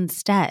ourselves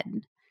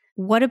instead.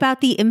 What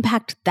about the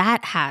impact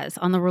that has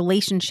on the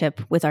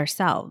relationship with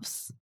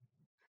ourselves?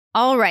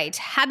 All right,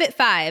 habit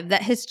 5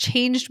 that has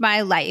changed my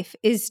life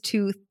is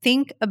to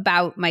think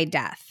about my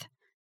death.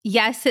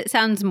 Yes, it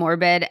sounds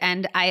morbid,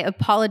 and I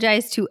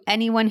apologize to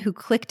anyone who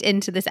clicked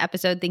into this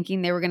episode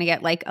thinking they were going to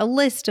get like a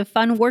list of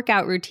fun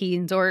workout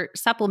routines or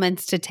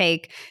supplements to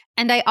take.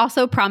 And I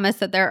also promise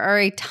that there are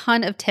a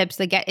ton of tips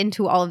that get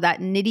into all of that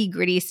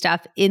nitty-gritty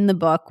stuff in the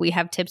book. We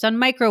have tips on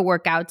micro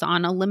workouts,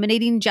 on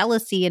eliminating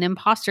jealousy and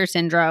imposter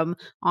syndrome,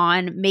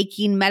 on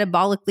making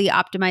metabolically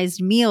optimized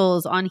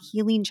meals, on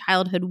healing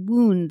childhood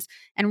wounds,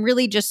 and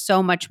really just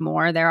so much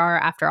more. There are,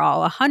 after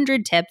all,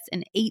 100 tips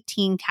in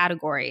 18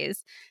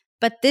 categories.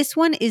 But this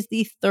one is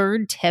the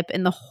 3rd tip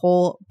in the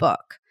whole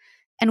book.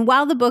 And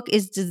while the book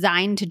is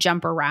designed to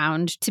jump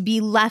around, to be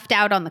left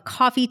out on the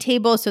coffee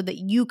table so that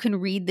you can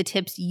read the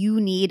tips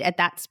you need at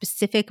that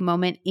specific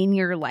moment in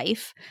your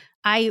life,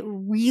 I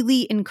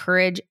really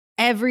encourage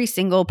every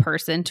single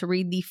person to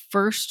read the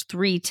first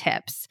 3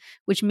 tips,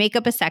 which make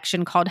up a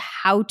section called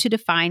How to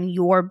Define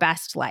Your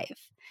Best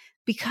Life.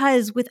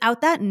 Because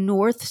without that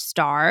North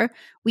Star,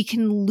 we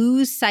can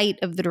lose sight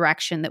of the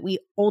direction that we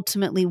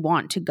ultimately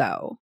want to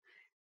go.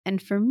 And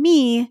for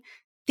me,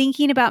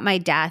 thinking about my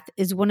death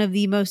is one of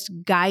the most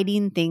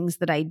guiding things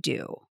that I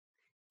do.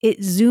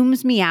 It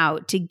zooms me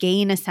out to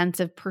gain a sense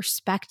of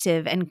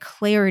perspective and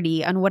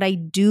clarity on what I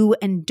do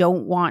and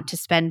don't want to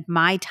spend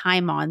my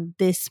time on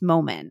this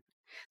moment.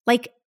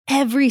 Like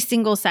every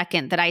single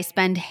second that I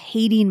spend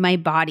hating my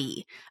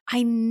body,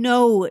 I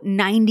know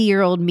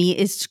 90-year-old me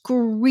is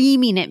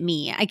screaming at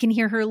me. I can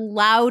hear her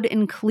loud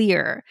and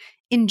clear.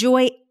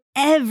 Enjoy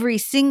every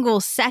single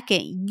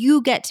second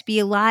you get to be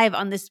alive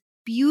on this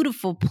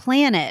beautiful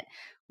planet.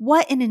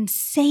 What an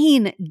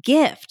insane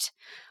gift.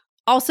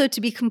 Also, to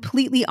be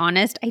completely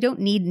honest, I don't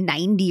need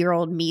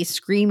 90-year-old me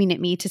screaming at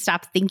me to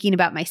stop thinking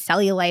about my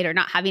cellulite or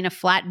not having a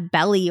flat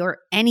belly or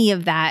any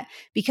of that,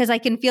 because I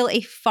can feel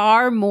a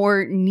far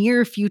more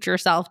near future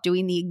self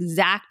doing the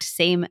exact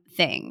same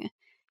thing.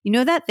 You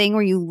know that thing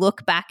where you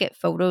look back at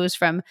photos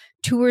from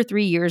 2 or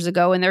 3 years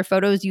ago and they're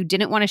photos you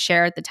didn't want to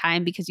share at the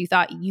time because you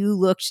thought you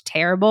looked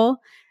terrible?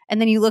 And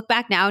then you look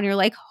back now and you're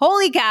like,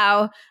 holy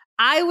cow,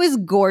 I was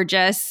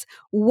gorgeous.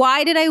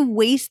 Why did I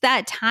waste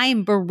that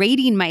time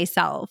berating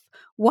myself?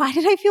 Why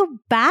did I feel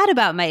bad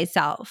about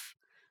myself?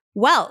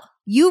 Well,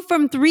 you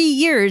from 3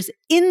 years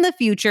in the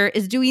future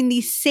is doing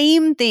the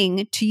same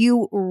thing to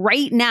you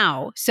right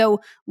now. So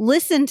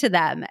listen to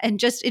them and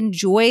just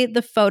enjoy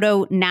the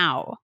photo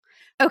now.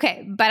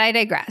 Okay, but I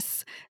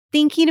digress.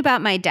 Thinking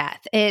about my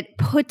death, it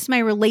puts my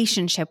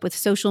relationship with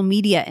social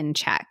media in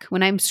check.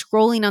 When I'm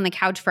scrolling on the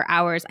couch for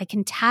hours, I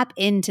can tap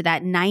into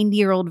that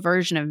 90-year-old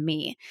version of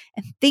me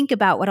and think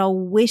about what I'll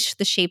wish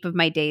the shape of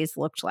my days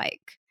looked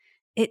like.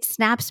 It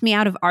snaps me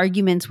out of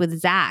arguments with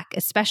Zach,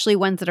 especially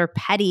ones that are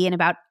petty and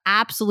about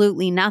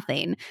absolutely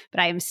nothing.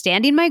 But I am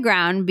standing my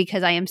ground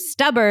because I am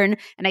stubborn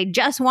and I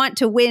just want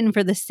to win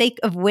for the sake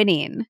of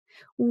winning.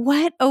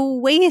 What a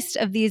waste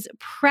of these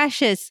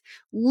precious,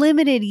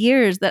 limited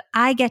years that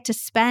I get to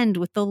spend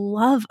with the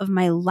love of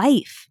my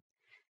life.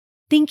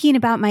 Thinking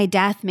about my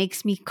death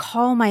makes me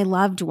call my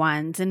loved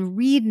ones and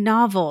read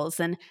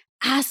novels and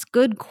ask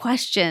good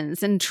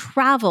questions and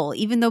travel,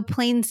 even though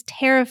planes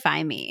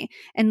terrify me,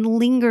 and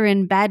linger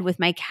in bed with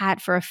my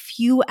cat for a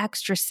few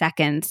extra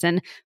seconds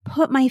and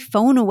put my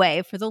phone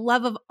away for the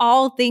love of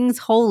all things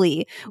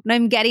holy when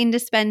I'm getting to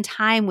spend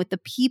time with the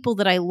people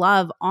that I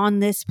love on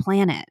this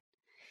planet.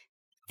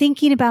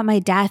 Thinking about my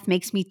death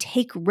makes me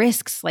take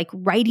risks like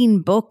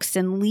writing books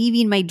and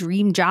leaving my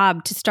dream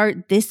job to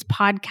start this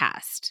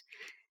podcast.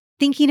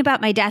 Thinking about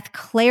my death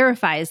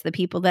clarifies the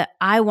people that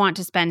I want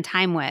to spend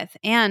time with.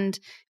 And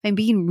if I'm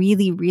being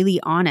really, really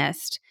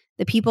honest,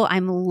 the people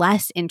I'm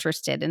less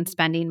interested in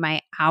spending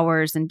my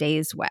hours and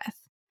days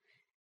with.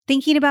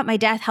 Thinking about my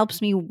death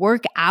helps me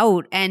work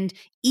out and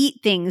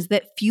eat things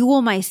that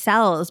fuel my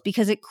cells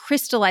because it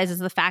crystallizes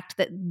the fact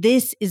that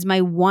this is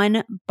my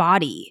one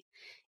body.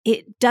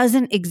 It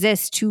doesn't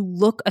exist to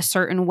look a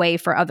certain way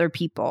for other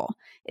people.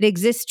 It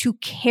exists to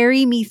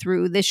carry me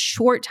through this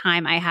short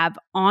time I have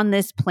on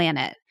this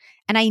planet.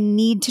 And I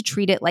need to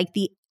treat it like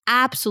the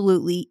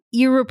absolutely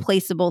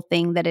irreplaceable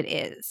thing that it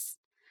is.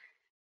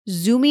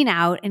 Zooming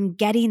out and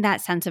getting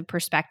that sense of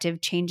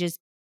perspective changes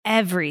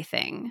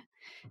everything.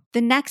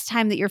 The next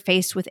time that you're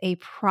faced with a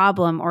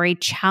problem or a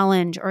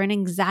challenge or an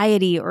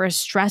anxiety or a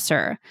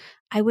stressor,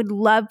 I would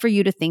love for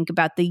you to think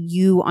about the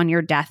you on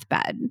your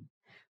deathbed.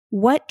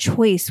 What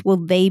choice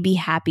will they be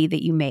happy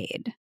that you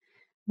made?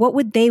 What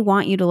would they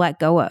want you to let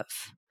go of?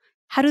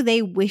 How do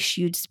they wish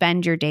you'd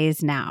spend your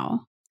days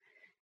now?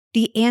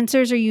 The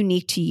answers are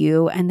unique to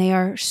you, and they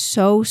are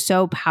so,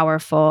 so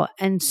powerful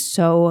and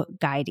so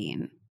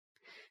guiding.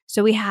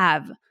 So we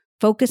have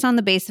focus on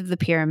the base of the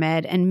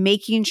pyramid and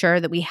making sure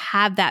that we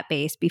have that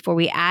base before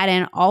we add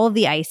in all of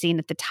the icing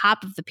at the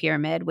top of the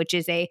pyramid, which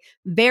is a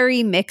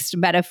very mixed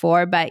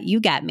metaphor, but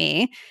you get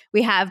me.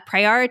 We have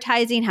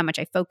prioritizing how much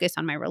I focus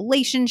on my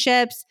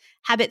relationships.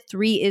 Habit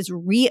 3 is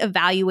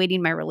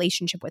reevaluating my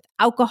relationship with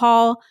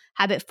alcohol.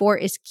 Habit 4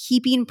 is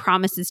keeping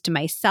promises to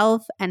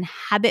myself. And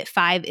habit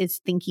 5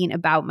 is thinking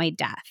about my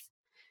death.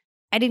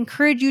 I'd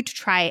encourage you to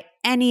try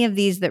any of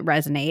these that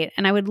resonate,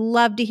 and I would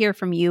love to hear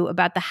from you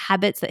about the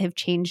habits that have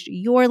changed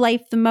your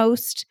life the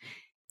most.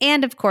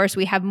 And of course,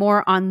 we have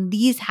more on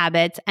these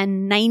habits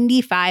and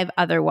 95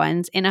 other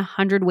ones in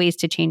 100 ways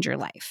to change your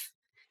life.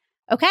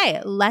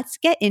 Okay, let's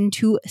get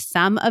into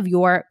some of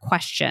your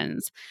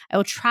questions. I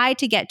will try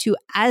to get to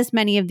as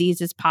many of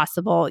these as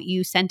possible.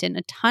 You sent in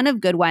a ton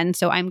of good ones,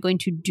 so I'm going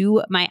to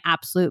do my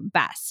absolute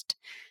best.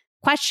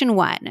 Question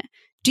 1.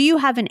 Do you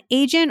have an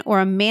agent or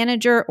a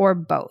manager or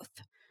both?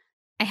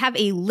 I have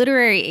a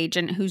literary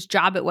agent whose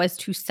job it was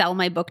to sell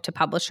my book to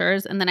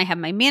publishers. And then I have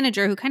my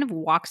manager who kind of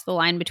walks the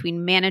line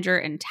between manager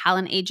and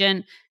talent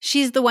agent.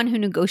 She's the one who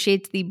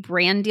negotiates the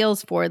brand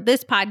deals for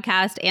this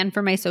podcast and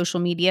for my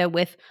social media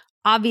with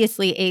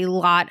obviously a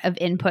lot of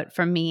input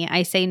from me.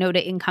 I say no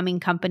to incoming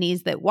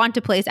companies that want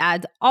to place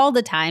ads all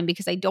the time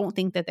because I don't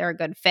think that they're a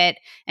good fit.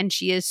 And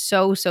she is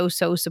so, so,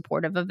 so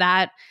supportive of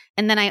that.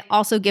 And then I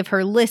also give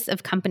her lists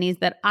of companies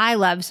that I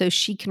love so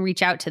she can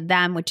reach out to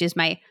them, which is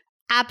my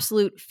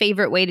absolute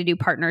favorite way to do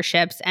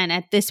partnerships. And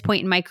at this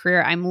point in my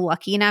career, I'm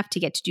lucky enough to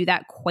get to do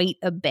that quite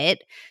a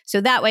bit.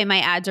 So that way my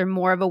ads are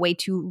more of a way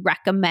to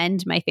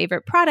recommend my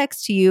favorite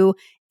products to you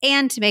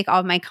and to make all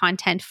of my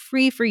content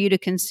free for you to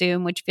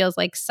consume, which feels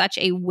like such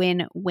a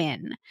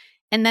win-win.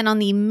 And then on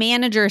the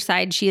manager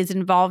side, she is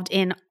involved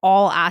in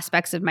all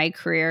aspects of my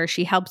career.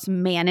 She helps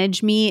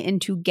manage me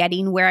into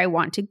getting where I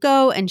want to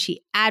go, and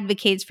she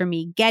advocates for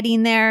me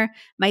getting there.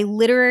 My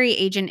literary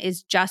agent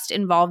is just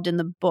involved in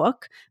the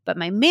book, but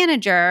my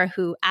manager,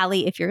 who,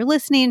 Allie, if you're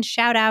listening,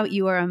 shout out,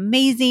 you are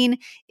amazing,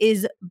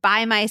 is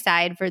by my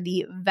side for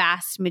the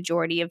vast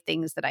majority of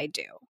things that I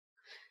do.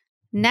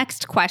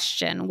 Next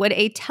question. Would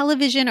a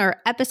television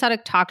or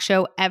episodic talk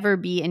show ever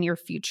be in your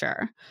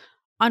future?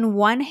 On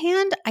one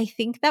hand, I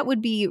think that would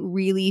be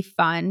really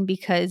fun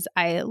because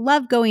I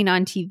love going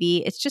on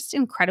TV. It's just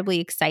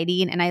incredibly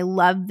exciting, and I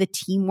love the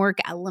teamwork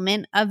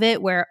element of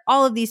it where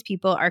all of these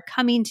people are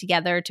coming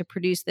together to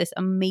produce this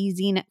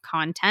amazing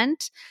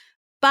content.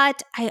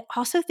 But I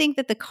also think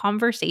that the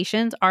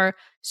conversations are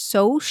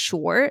so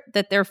short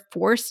that they're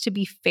forced to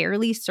be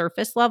fairly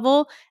surface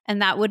level, and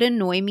that would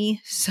annoy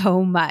me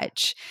so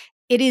much.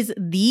 It is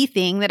the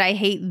thing that I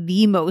hate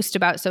the most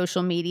about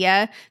social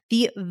media.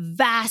 The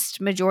vast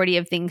majority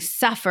of things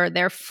suffer.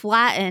 They're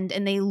flattened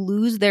and they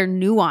lose their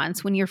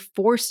nuance when you're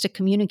forced to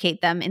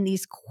communicate them in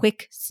these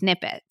quick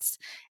snippets.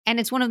 And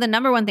it's one of the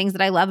number one things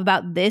that I love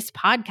about this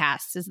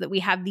podcast is that we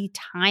have the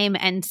time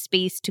and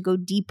space to go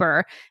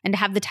deeper and to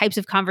have the types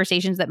of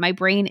conversations that my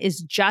brain is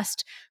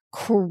just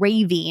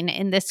craving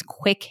in this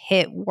quick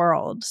hit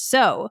world.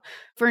 So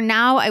for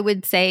now, I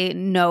would say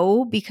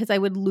no, because I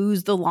would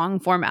lose the long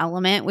form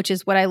element, which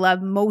is what I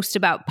love most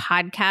about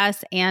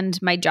podcasts and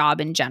my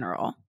job in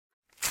general.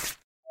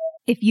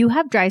 If you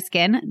have dry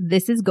skin,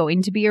 this is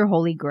going to be your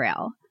holy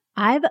grail.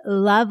 I've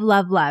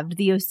loved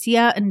the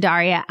Osea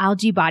Undaria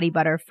Algae Body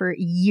Butter for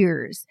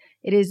years.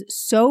 It is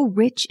so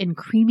rich and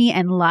creamy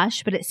and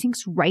lush, but it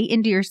sinks right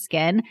into your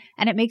skin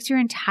and it makes your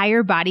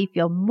entire body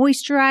feel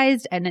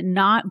moisturized and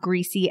not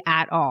greasy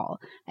at all.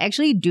 I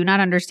actually do not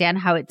understand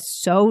how it's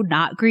so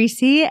not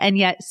greasy and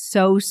yet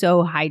so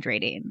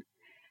hydrating.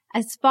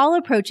 As fall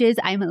approaches,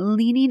 I'm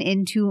leaning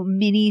into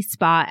mini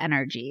spa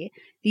energy.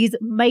 These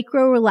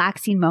micro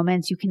relaxing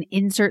moments you can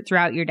insert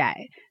throughout your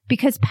day.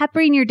 because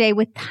peppering your day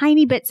with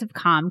tiny bits of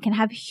calm can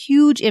have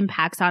huge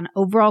impacts on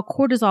overall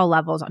cortisol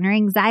levels, on your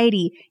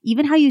anxiety,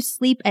 even how you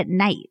sleep at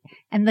night.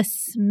 And the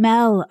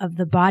smell of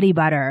the body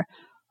butter,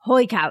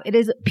 holy cow, it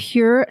is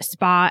pure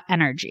spa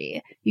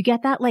energy. You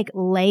get that like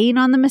laying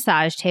on the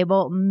massage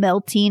table,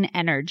 melting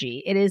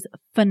energy. It is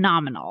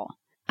phenomenal.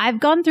 I've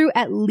gone through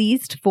at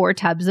least 4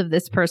 tubs of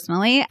this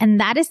personally, and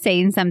that is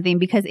saying something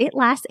because it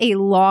lasts a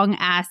long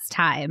ass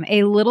time.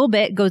 A little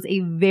bit goes a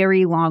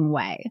very long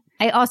way.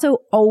 I also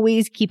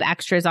always keep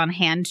extras on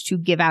hand to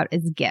give out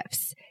as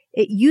gifts.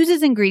 It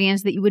uses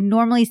ingredients that you would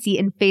normally see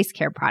in face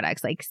care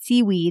products like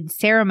seaweed,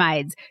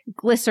 ceramides,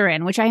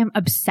 glycerin, which I am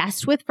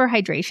obsessed with for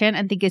hydration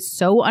and think is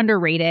so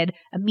underrated,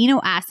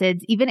 amino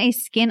acids, even a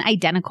skin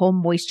identical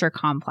moisture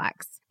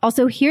complex.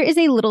 Also, here is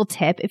a little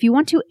tip. If you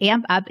want to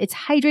amp up its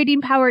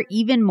hydrating power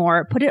even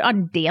more, put it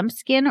on damp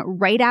skin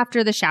right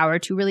after the shower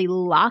to really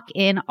lock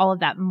in all of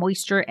that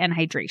moisture and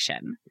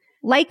hydration.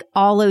 Like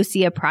all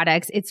Osea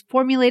products, it's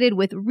formulated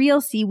with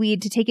real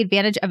seaweed to take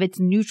advantage of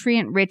its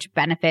nutrient-rich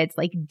benefits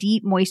like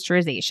deep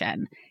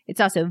moisturization. It's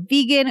also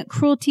vegan,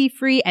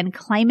 cruelty-free, and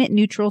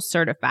climate-neutral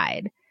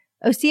certified.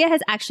 Osea has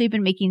actually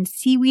been making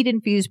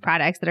seaweed-infused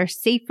products that are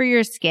safe for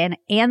your skin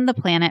and the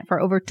planet for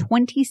over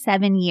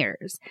 27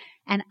 years.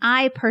 And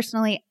I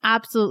personally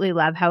absolutely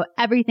love how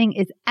everything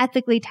is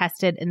ethically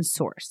tested and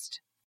sourced.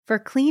 For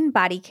clean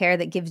body care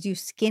that gives you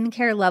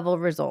skincare level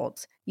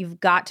results, you've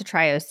got to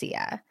try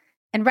Osea.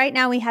 And right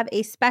now we have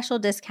a special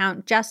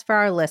discount just for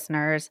our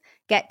listeners.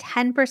 Get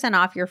 10%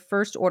 off your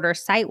first order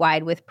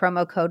site-wide with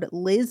promo code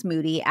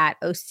LizMoody at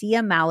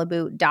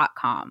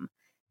OseaMalibu.com.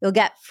 You'll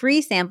get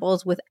free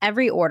samples with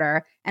every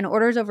order, and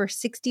orders over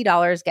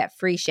 $60 get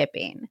free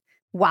shipping.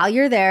 While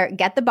you're there,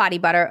 get the body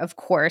butter, of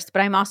course,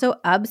 but I'm also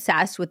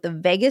obsessed with the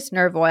Vagus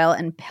nerve oil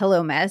and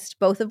pillow mist,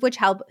 both of which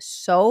help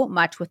so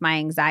much with my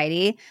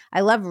anxiety.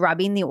 I love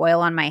rubbing the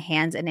oil on my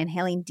hands and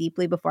inhaling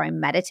deeply before I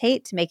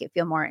meditate to make it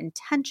feel more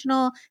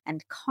intentional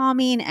and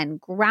calming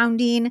and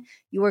grounding.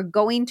 You are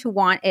going to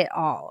want it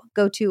all.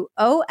 Go to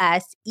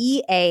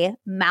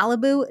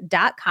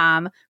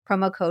OSEAMalibu.com,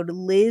 promo code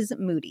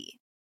LizMoody.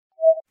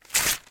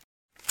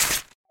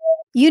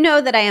 You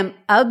know that I am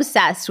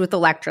obsessed with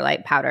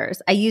electrolyte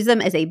powders. I use them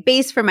as a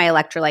base for my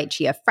Electrolyte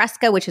Chia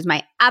Fresca, which is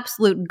my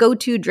absolute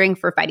go-to drink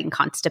for fighting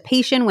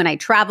constipation when I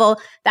travel.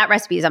 That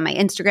recipe is on my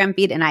Instagram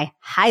feed, and I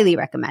highly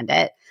recommend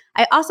it.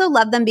 I also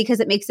love them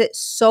because it makes it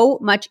so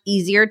much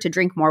easier to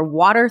drink more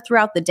water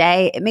throughout the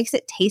day. It makes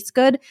it taste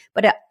good,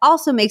 but it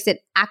also makes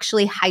it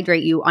actually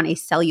hydrate you on a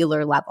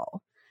cellular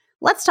level.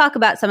 Let's talk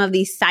about some of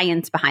the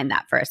science behind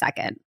that for a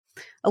second.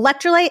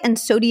 Electrolyte and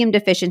sodium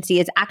deficiency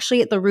is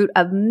actually at the root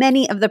of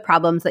many of the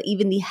problems that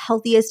even the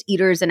healthiest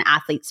eaters and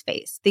athletes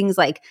face. Things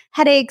like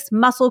headaches,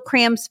 muscle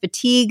cramps,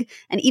 fatigue,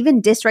 and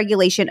even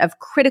dysregulation of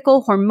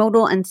critical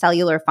hormonal and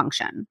cellular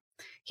function.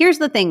 Here's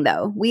the thing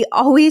though, we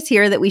always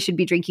hear that we should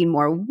be drinking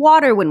more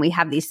water when we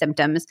have these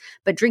symptoms,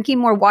 but drinking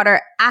more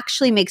water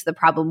actually makes the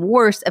problem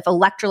worse if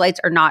electrolytes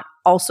are not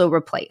also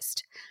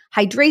replaced.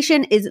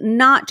 Hydration is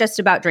not just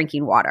about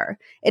drinking water.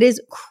 It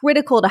is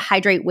critical to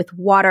hydrate with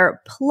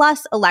water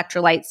plus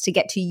electrolytes to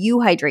get to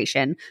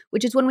euhydration,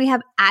 which is when we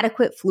have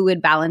adequate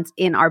fluid balance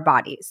in our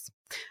bodies.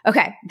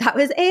 Okay, that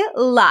was a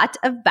lot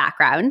of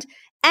background.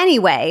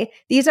 Anyway,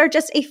 these are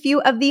just a few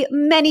of the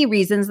many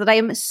reasons that I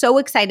am so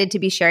excited to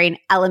be sharing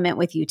Element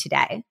with you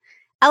today.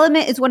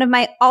 Element is one of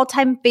my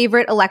all-time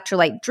favorite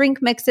electrolyte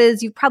drink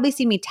mixes. You've probably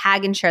seen me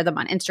tag and share them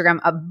on Instagram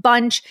a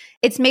bunch.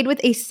 It's made with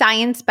a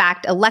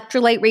science-backed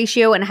electrolyte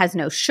ratio and has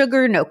no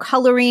sugar, no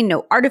coloring,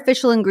 no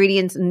artificial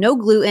ingredients, no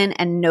gluten,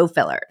 and no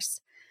fillers.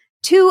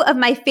 2 of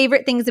my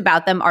favorite things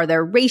about them are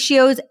their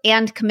ratios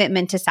and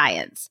commitment to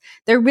science.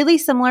 They're really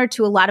similar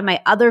to a lot of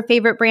my other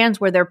favorite brands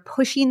where they're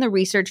pushing the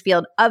research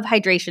field of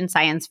hydration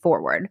science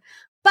forward.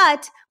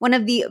 But one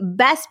of the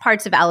best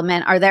parts of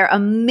Element are their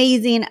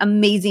amazing,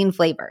 amazing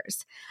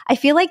flavors. I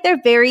feel like they're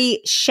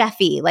very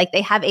chefy, like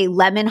they have a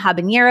lemon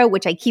habanero,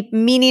 which I keep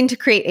meaning to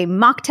create a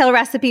mocktail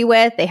recipe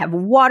with. They have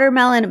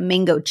watermelon,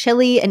 mango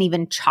chili, and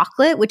even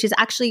chocolate, which is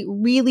actually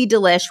really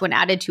delish when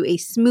added to a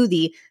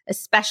smoothie,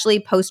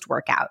 especially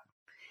post-workout.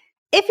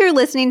 If you're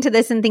listening to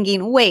this and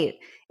thinking, wait,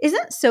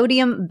 isn't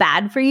sodium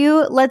bad for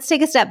you? Let's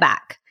take a step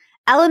back.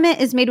 Element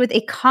is made with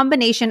a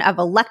combination of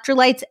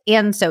electrolytes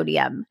and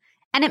sodium.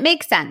 And it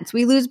makes sense.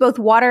 We lose both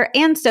water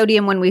and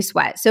sodium when we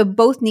sweat, so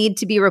both need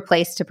to be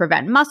replaced to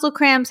prevent muscle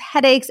cramps,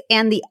 headaches,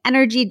 and the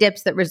energy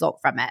dips that result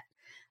from it.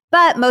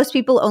 But most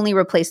people only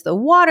replace the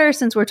water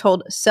since we're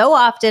told so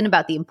often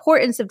about the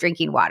importance of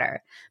drinking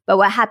water. But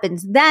what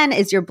happens then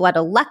is your blood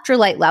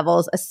electrolyte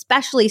levels,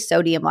 especially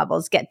sodium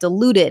levels, get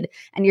diluted,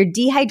 and your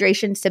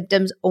dehydration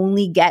symptoms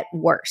only get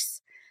worse.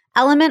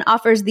 Element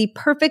offers the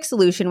perfect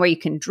solution where you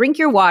can drink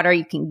your water,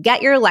 you can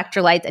get your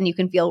electrolytes, and you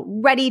can feel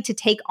ready to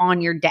take on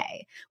your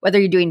day, whether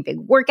you're doing big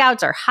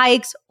workouts or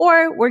hikes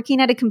or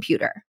working at a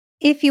computer.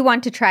 If you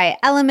want to try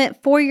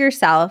Element for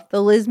yourself,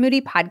 the Liz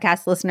Moody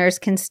podcast listeners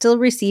can still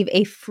receive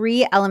a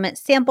free Element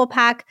sample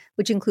pack,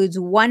 which includes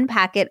 1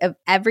 packet of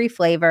every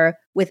flavor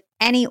with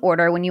any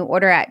order when you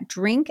order at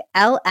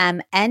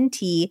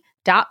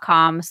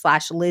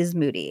drinklmnt.com/Liz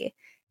Moody.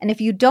 And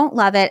if you don't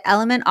love it,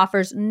 Element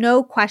offers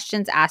no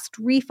questions asked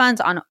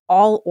refunds on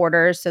all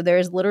orders, so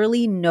there's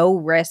literally no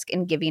risk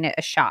in giving it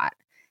a shot.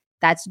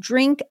 That's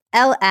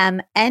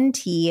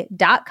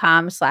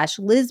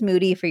drinklmnt.com/Liz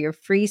Moody for your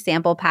free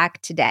sample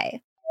pack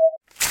today.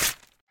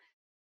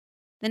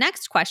 The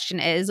next question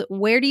is,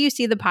 where do you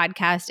see the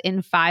podcast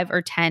in 5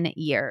 or 10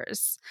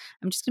 years?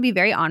 I'm just going to be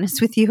very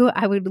honest with you.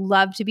 I would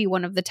love to be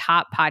one of the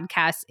top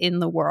podcasts in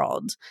the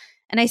world.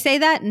 And I say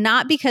that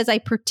not because I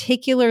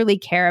particularly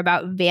care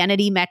about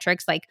vanity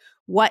metrics like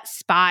what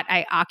spot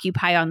I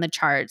occupy on the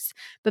charts,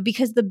 but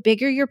because the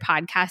bigger your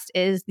podcast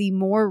is, the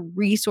more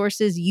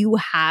resources you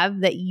have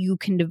that you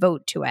can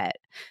devote to it.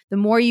 The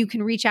more you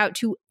can reach out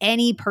to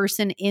any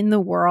person in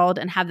the world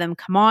and have them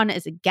come on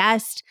as a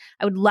guest.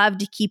 I would love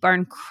to keep our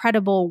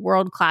incredible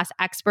world-class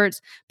experts,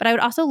 but I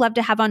would also love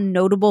to have on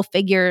notable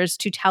figures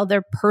to tell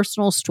their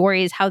personal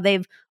stories, how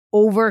they've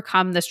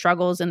overcome the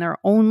struggles in their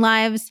own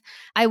lives.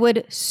 I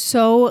would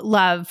so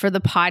love for the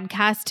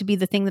podcast to be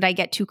the thing that I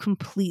get to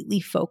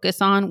completely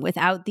focus on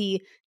without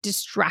the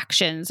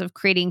distractions of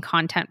creating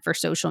content for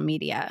social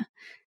media.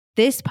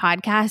 This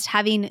podcast,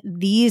 having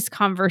these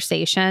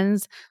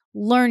conversations,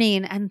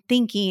 learning and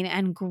thinking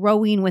and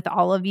growing with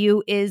all of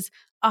you is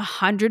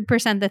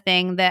 100% the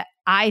thing that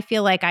I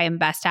feel like I am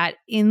best at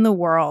in the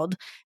world.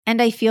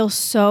 And I feel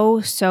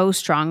so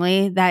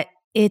strongly that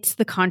it's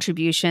the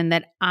contribution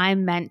that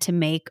I'm meant to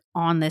make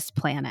on this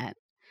planet.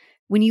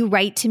 When you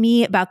write to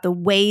me about the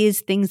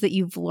ways things that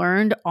you've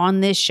learned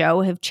on this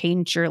show have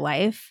changed your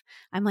life,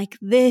 I'm like,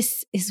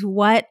 this is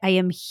what I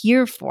am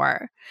here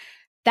for.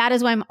 That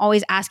is why I'm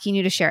always asking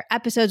you to share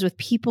episodes with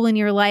people in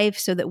your life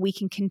so that we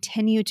can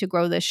continue to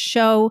grow this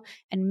show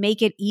and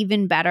make it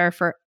even better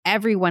for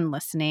everyone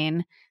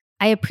listening.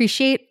 I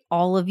appreciate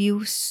all of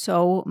you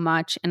so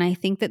much, and I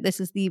think that this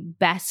is the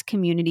best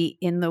community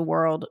in the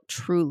world,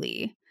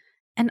 truly.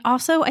 And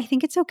also, I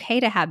think it's okay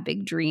to have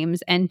big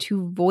dreams and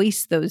to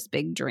voice those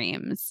big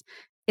dreams.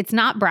 It's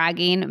not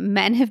bragging.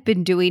 Men have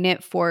been doing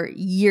it for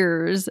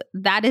years.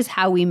 That is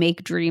how we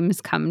make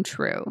dreams come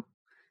true.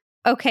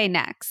 Okay,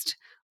 next.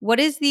 What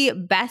is the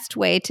best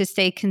way to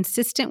stay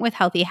consistent with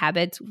healthy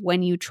habits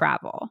when you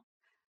travel?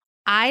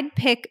 I'd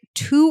pick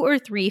 2 or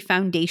 3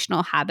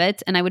 foundational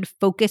habits and I would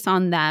focus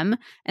on them,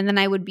 and then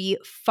I would be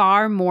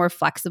far more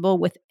flexible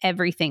with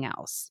everything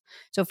else.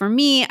 So for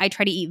me, I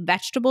try to eat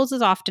vegetables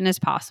as often as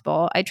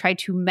possible. I try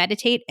to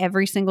meditate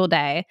every single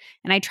day,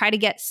 and I try to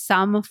get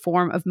some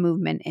form of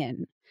movement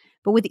in.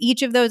 But with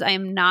each of those, I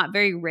am not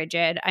very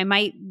rigid. I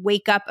might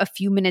wake up a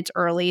few minutes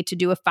early to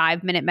do a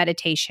 5-minute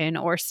meditation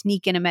or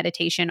sneak in a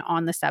meditation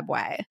on the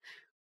subway.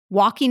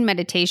 Walking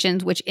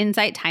meditations, which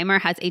Insight Timer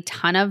has a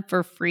ton of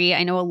for free.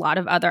 I know a lot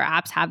of other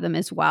apps have them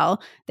as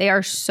well. They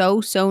are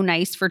so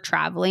nice for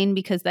traveling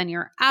because then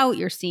you're out,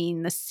 you're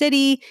seeing the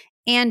city,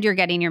 and you're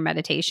getting your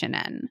meditation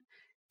in.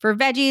 For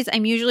veggies,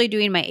 I'm usually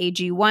doing my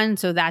AG1,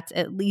 so that's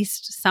at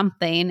least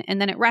something.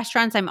 And then at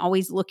restaurants, I'm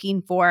always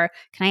looking for,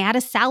 can I add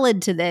a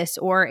salad to this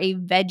or a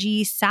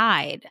veggie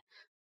side?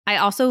 I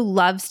also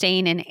love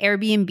staying in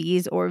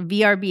Airbnbs or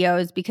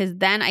VRBOs because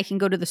then I can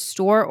go to the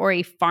store or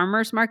a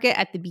farmer's market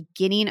at the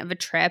beginning of a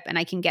trip and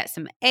I can get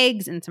some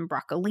eggs and some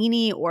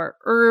broccolini or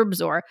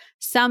herbs or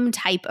some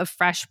type of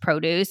fresh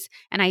produce,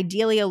 and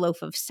ideally a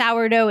loaf of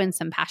sourdough and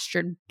some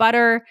pastured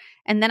butter.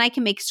 And then I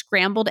can make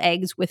scrambled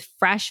eggs with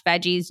fresh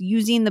veggies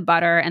using the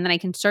butter, and then I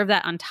can serve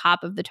that on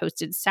top of the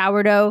toasted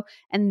sourdough.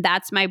 And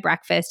that's my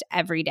breakfast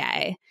every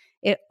day.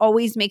 It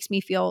always makes me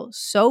feel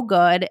so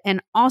good. And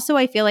also,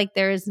 I feel like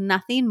there is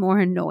nothing more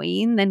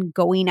annoying than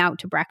going out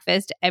to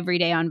breakfast every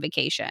day on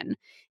vacation.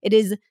 It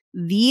is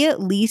the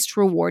least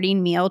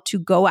rewarding meal to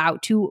go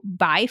out to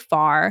by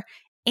far.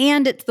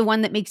 And it's the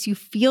one that makes you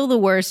feel the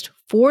worst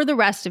for the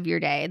rest of your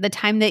day, the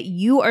time that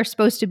you are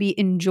supposed to be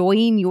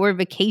enjoying your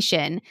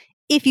vacation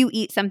if you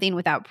eat something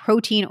without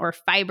protein or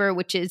fiber,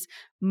 which is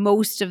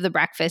most of the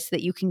breakfast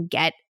that you can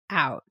get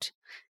out.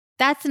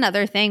 That's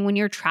another thing. When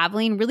you're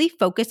traveling, really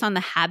focus on the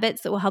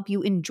habits that will help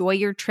you enjoy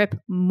your trip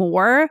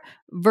more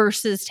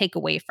versus take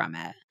away from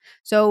it.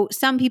 So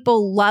some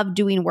people love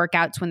doing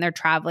workouts when they're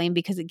traveling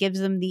because it gives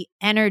them the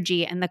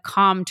energy and the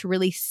calm to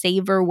really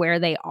savor where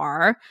they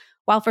are.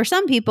 While for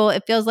some people,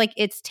 it feels like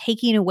it's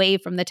taking away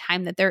from the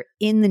time that they're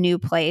in the new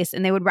place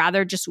and they would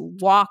rather just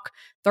walk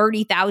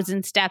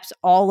 30,000 steps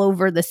all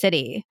over the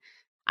city.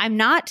 I'm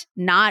not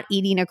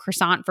eating a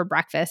croissant for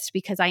breakfast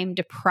because I am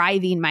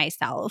depriving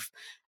myself,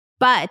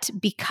 but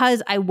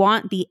because I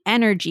want the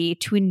energy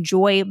to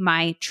enjoy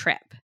my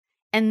trip.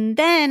 And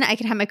then I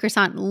can have my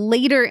croissant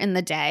later in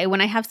the day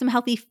when I have some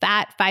healthy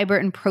fat, fiber,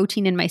 and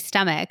protein in my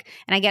stomach,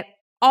 and I get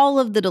all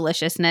of the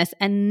deliciousness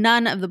and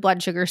none of the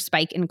blood sugar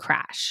spike and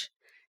crash.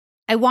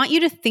 I want you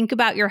to think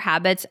about your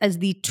habits as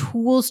the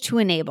tools to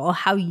enable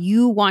how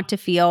you want to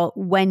feel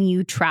when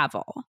you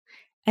travel.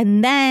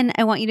 And then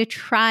I want you to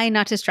try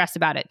not to stress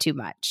about it too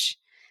much.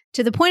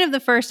 To the point of the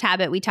first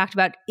habit we talked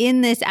about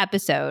in this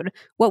episode,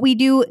 what we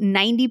do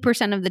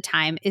 90% of the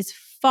time is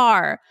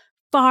far,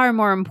 far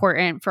more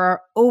important for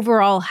our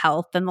overall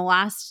health than the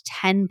last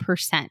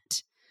 10%.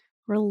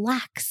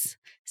 Relax.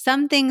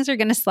 Some things are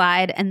going to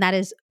slide, and that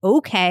is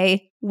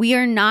okay. We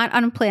are not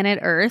on planet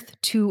Earth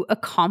to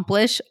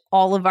accomplish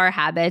all of our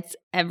habits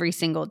every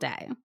single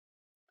day.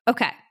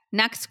 Okay,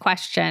 next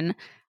question.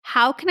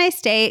 How can I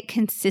stay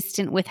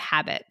consistent with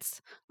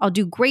habits? I'll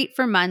do great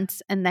for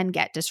months and then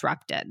get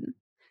disrupted.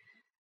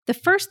 The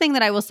first thing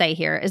that I will say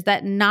here is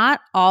that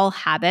not all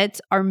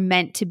habits are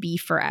meant to be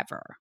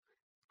forever.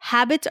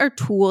 Habits are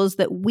tools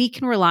that we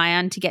can rely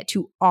on to get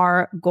to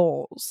our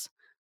goals.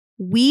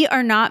 We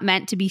are not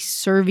meant to be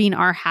serving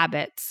our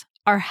habits.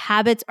 Our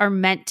habits are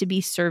meant to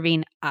be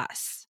serving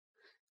us.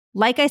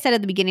 Like I said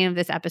at the beginning of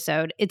this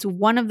episode, it's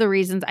one of the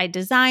reasons I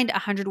designed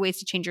 100 Ways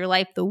to Change Your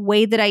Life the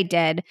way that I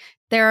did.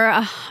 There are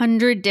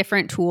 100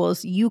 different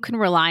tools you can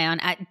rely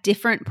on at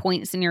different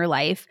points in your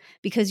life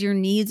because your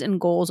needs and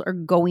goals are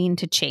going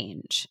to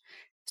change.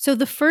 So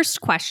the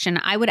first question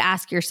I would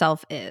ask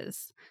yourself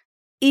is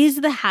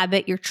the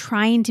habit you're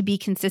trying to be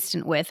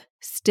consistent with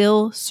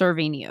still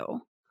serving you?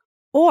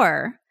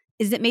 Or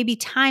is it maybe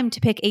time to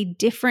pick a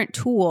different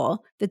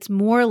tool that's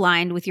more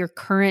aligned with your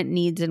current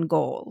needs and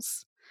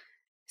goals?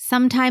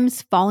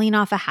 Sometimes falling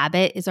off a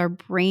habit is our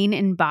brain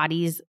and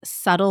body's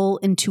subtle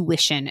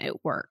intuition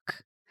at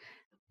work.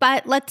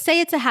 But let's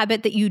say it's a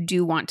habit that you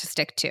do want to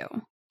stick to.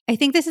 I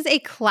think this is a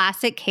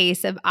classic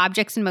case of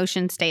objects in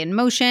motion stay in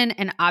motion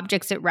and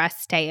objects at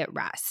rest stay at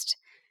rest.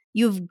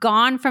 You've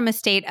gone from a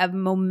state of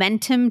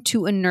momentum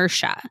to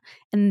inertia,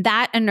 and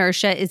that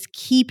inertia is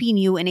keeping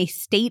you in a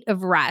state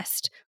of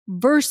rest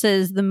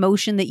versus the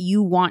motion that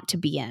you want to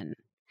be in.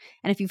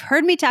 And if you've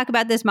heard me talk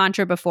about this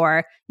mantra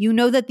before, you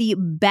know that the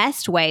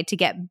best way to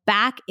get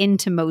back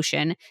into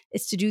motion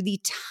is to do the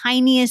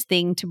tiniest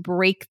thing to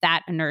break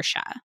that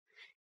inertia.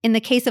 In the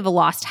case of a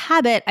lost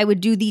habit, I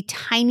would do the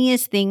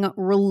tiniest thing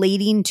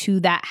relating to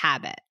that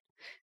habit.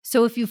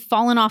 So if you've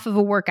fallen off of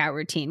a workout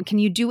routine, can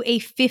you do a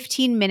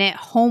 15-minute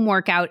home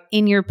workout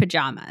in your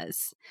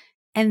pajamas?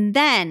 And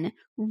then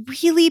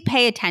really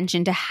pay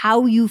attention to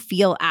how you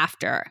feel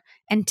after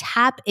and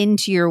tap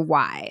into your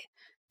why.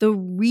 The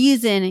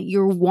reason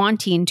you're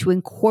wanting to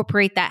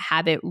incorporate that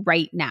habit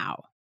right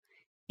now.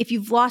 If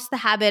you've lost the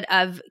habit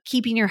of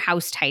keeping your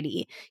house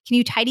tidy, can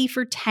you tidy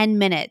for 10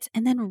 minutes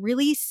and then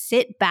really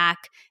sit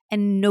back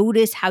and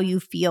notice how you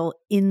feel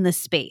in the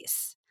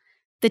space?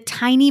 The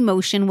tiny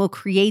motion will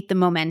create the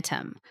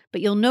momentum,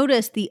 but you'll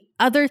notice the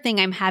other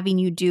thing I'm having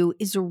you do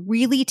is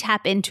really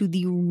tap into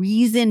the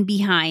reason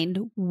behind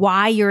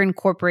why you're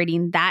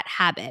incorporating that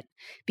habit,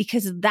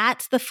 because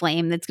that's the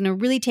flame that's going to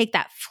really take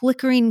that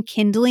flickering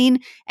kindling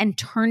and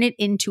turn it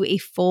into a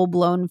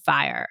full-blown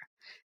fire.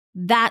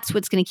 That's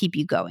what's going to keep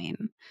you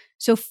going.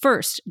 So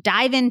first,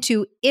 dive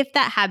into if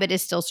that habit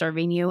is still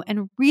serving you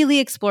and really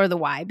explore the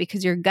why,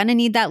 because you're going to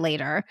need that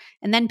later.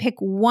 And then pick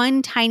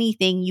one tiny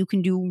thing you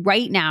can do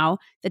right now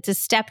that's a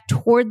step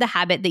toward the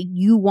habit that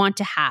you want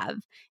to have.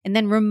 And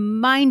then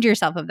remind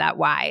yourself of that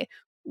why.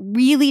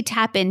 Really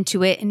tap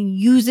into it and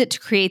use it to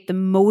create the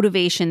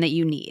motivation that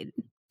you need.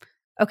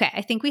 Okay,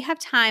 I think we have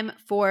time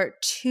for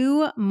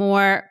 2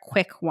 more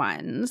quick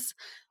ones.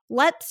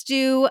 Let's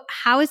do,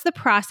 how is the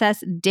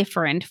process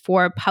different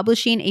for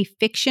publishing a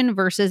fiction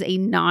versus a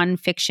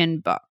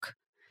nonfiction book?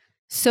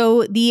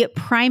 So the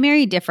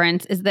primary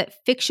difference is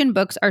that fiction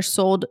books are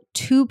sold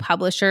to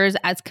publishers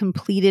as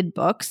completed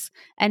books,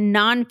 and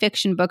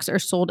nonfiction books are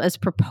sold as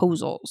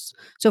proposals.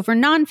 So for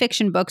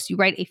nonfiction books, you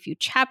write a few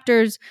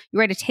chapters, you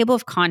write a table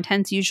of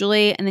contents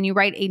usually, and then you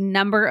write a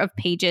number of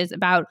pages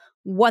about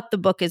what the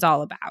book is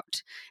all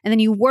about. And then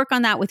you work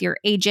on that with your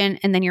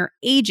agent, and then your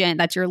agent,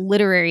 that's your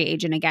literary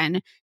agent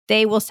again,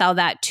 they will sell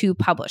that to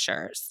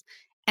publishers.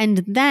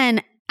 And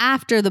then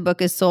after the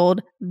book is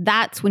sold,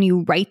 that's when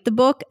you write the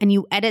book and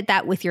you edit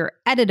that with your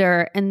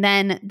editor, and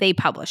then they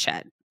publish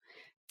it.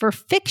 For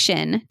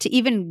fiction, to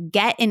even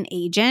get an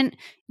agent,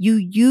 you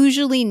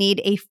usually need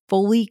a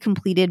fully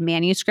completed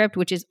manuscript,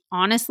 which is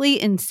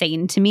honestly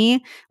insane to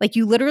me. Like,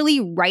 you literally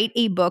write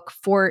a book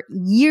for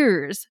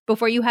years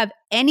before you have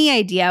any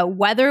idea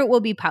whether it will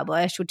be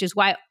published, which is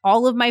why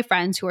all of my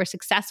friends who are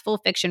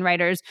successful fiction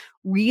writers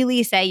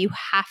really say you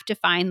have to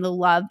find the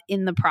love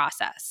in the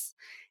process.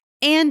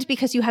 And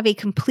because you have a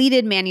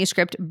completed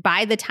manuscript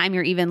by the time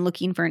you're even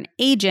looking for an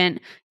agent,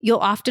 you'll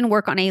often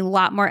work on a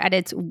lot more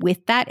edits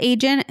with that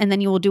agent, and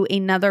then you will do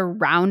another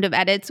round of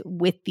edits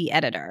with the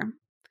editor.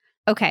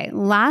 Okay,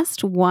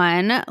 last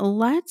one.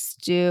 Let's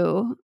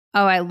do,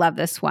 I love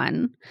this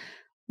one.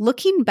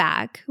 Looking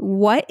back,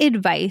 what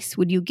advice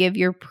would you give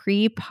your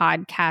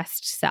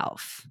pre-podcast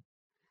self?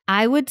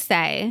 I would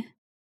say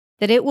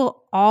that it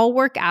will all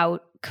work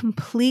out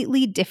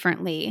completely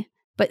differently,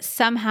 but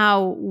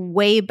somehow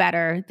way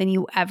better than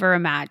you ever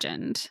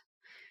imagined.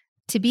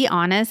 To be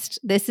honest,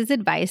 this is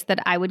advice that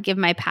I would give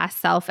my past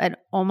self at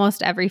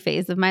almost every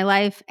phase of my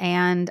life,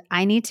 and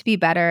I need to be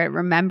better at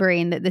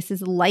remembering that this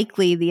is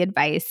likely the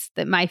advice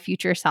that my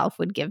future self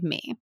would give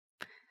me.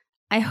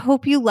 I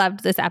hope you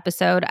loved this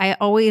episode. I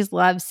always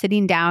love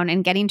sitting down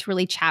and getting to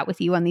really chat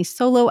with you on these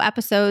solo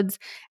episodes,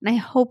 and I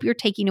hope you're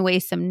taking away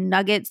some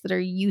nuggets that are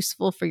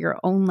useful for your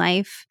own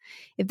life.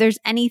 If there's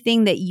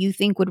anything that you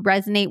think would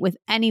resonate with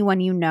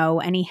anyone you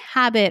know, any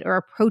habit or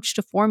approach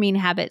to forming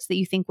habits that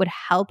you think would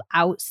help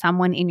out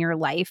someone in your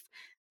life,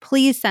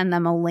 please send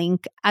them a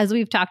link. As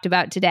we've talked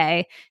about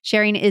today,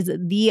 sharing is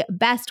the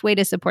best way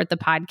to support the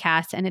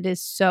podcast, and it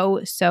is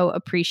so, so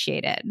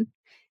appreciated.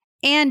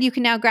 And you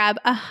can now grab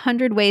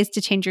 100 Ways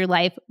to Change Your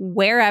Life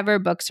wherever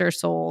books are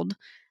sold.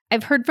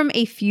 I've heard from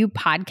a few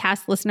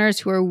podcast listeners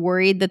who are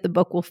worried that the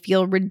book will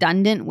feel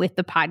redundant with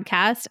the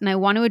podcast, and I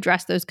want to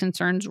address those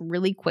concerns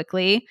really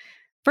quickly.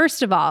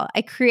 First of all,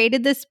 I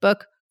created this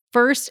book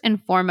first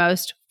and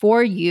foremost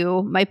for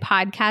you, my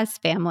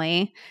podcast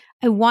family.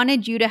 I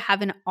wanted you to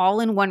have an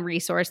all-in-one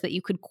resource that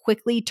you could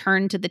quickly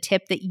turn to the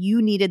tip that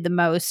you needed the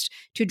most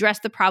to address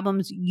the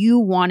problems you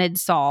wanted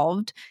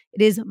solved.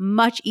 It is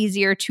much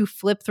easier to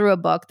flip through a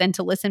book than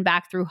to listen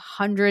back through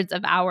hundreds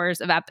of hours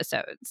of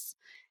episodes.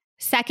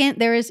 Second,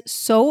 there is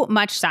so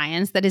much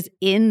science that is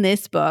in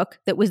this book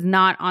that was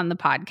not on the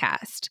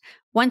podcast.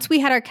 Once we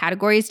had our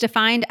categories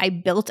defined, I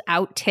built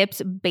out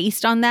tips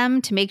based on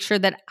them to make sure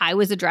that I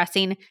was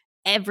addressing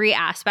every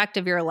aspect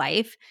of your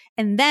life.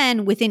 And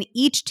then within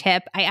each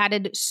tip, I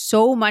added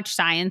so much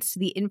science to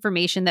the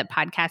information that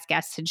podcast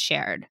guests had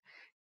shared.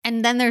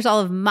 And then there's all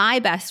of my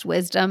best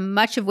wisdom,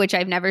 much of which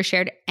I've never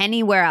shared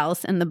anywhere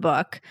else in the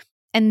book.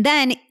 And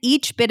then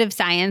each bit of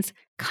science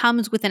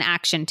comes with an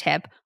action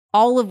tip,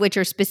 all of which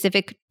are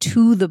specific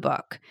to the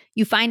book.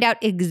 You find out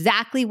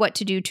exactly what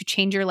to do to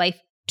change your life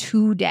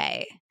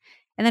today.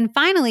 And then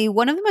finally,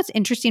 one of the most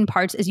interesting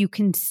parts is you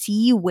can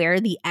see where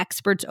the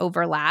experts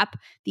overlap,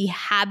 the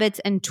habits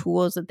and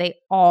tools that they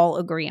all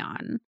agree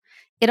on.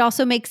 It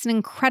also makes an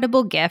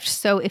incredible gift.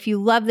 So if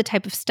you love the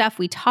type of stuff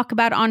we talk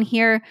about on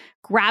here,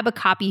 grab a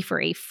copy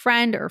for a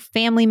friend or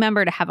family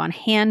member to have on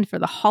hand for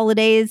the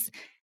holidays.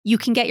 You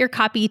can get your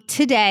copy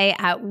today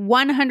at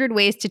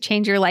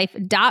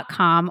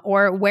 100waystoChangeYourLife.com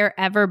or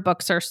wherever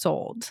books are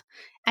sold.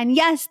 And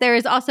yes, there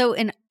is also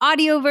an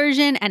audio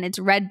version, and it's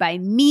read by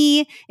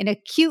me in a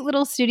cute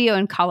little studio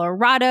in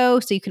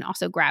Colorado, so you can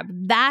also grab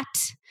that.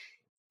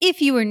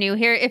 If you are new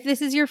here, if this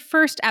is your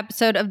first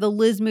episode of the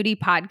Liz Moody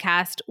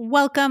podcast,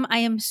 welcome. I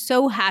am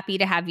so happy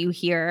to have you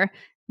here.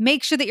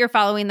 Make sure that you're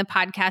following the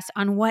podcast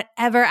on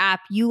whatever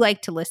app you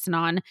like to listen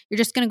on. You're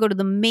just going to go to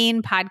the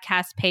main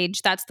podcast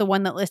page. That's the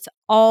one that lists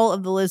all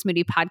of the Liz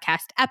Moody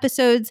podcast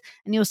episodes.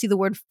 And you'll see the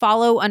word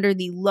follow under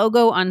the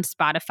logo on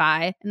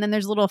Spotify. And then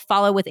there's a little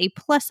follow with a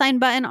plus sign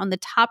button on the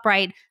top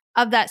right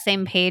of that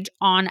same page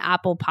on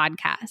Apple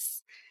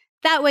Podcasts.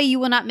 That way you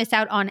will not miss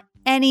out on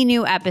any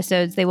new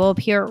episodes. They will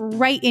appear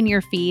right in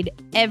your feed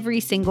every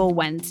single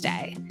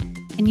Wednesday.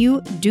 And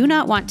you do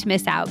not want to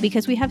miss out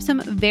because we have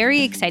some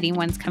very exciting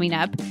ones coming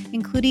up,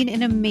 including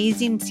an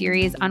amazing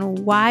series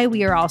on why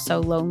we are all so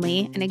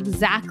lonely and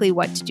exactly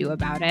what to do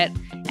about it,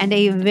 and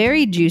a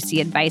very juicy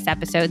advice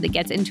episode that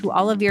gets into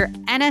all of your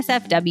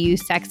NSFW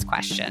sex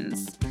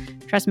questions.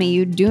 Trust me,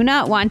 you do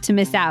not want to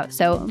miss out,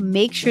 so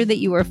make sure that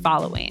you are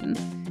following.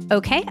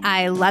 Okay,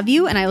 I love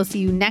you, and I will see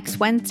you next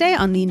Wednesday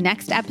on the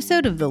next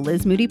episode of the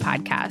Liz Moody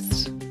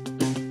Podcast.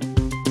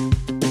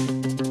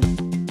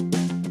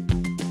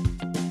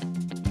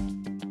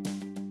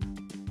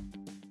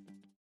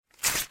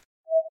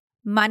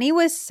 Money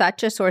was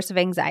such a source of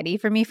anxiety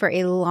for me for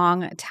a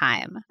long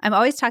time. I'm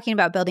always talking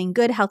about building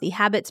good, healthy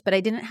habits, but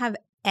I didn't have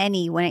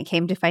any when it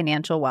came to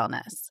financial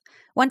wellness.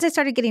 Once I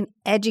started getting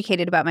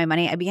educated about my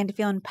money, I began to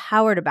feel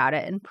empowered about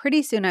it. And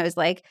pretty soon I was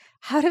like,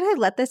 how did I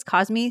let this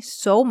cause me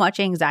so much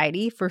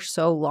anxiety for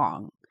so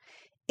long?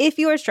 If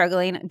you are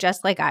struggling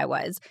just like I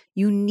was,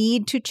 you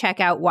need to check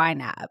out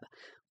YNAB.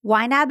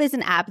 YNAB is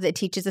an app that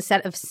teaches a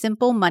set of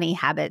simple money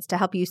habits to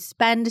help you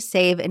spend,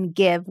 save, and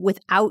give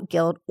without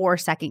guilt or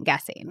second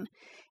guessing.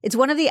 It's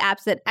one of the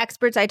apps that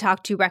experts I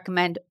talk to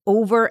recommend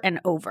over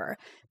and over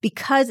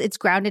because it's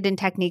grounded in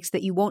techniques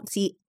that you won't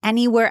see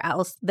anywhere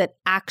else that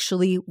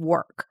actually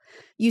work.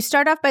 You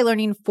start off by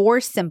learning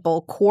 4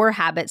 simple core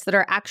habits that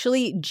are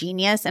actually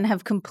genius and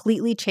have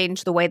completely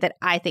changed the way that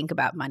I think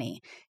about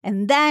money.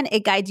 And then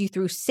it guides you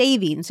through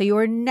saving so you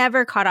are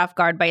never caught off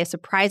guard by a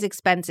surprise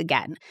expense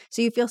again,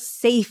 so you feel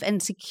safe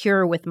and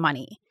secure with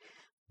money.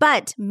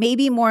 But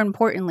maybe more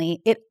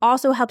importantly, it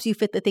also helps you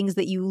fit the things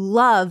that you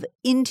love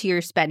into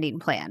your spending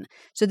plan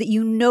so that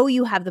you know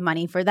you have the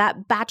money for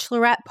that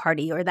bachelorette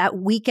party or that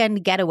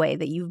weekend getaway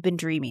that you've been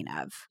dreaming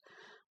of.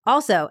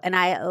 Also, and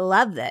I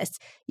love this,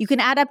 you can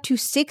add up to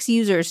 6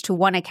 users to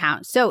one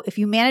account. So if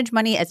you manage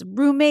money as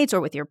roommates or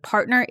with your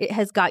partner, it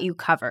has got you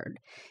covered.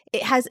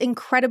 It has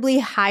incredibly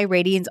high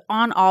ratings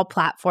on all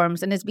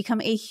platforms and has become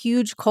a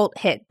huge cult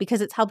hit because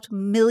it's helped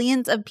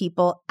millions of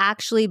people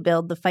actually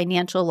build the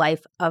financial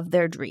life of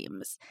their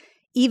dreams,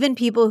 even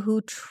people who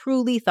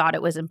truly thought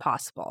it was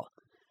impossible.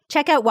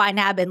 Check out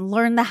YNAB and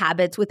learn the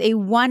habits with a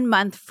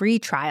 1-month free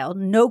trial,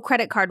 no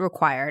credit card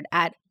required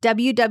at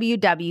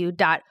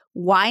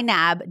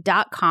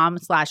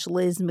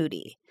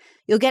www.ynab.com/LizMoody.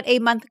 You'll get a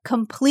month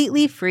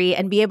completely free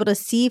and be able to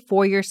see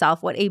for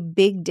yourself what a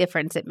big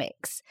difference it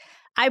makes.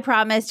 I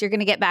promise you're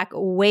going to get back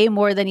way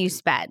more than you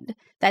spend.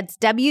 That's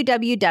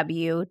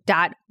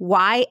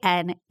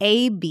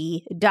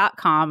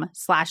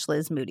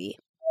www.ynab.com/LizMoody.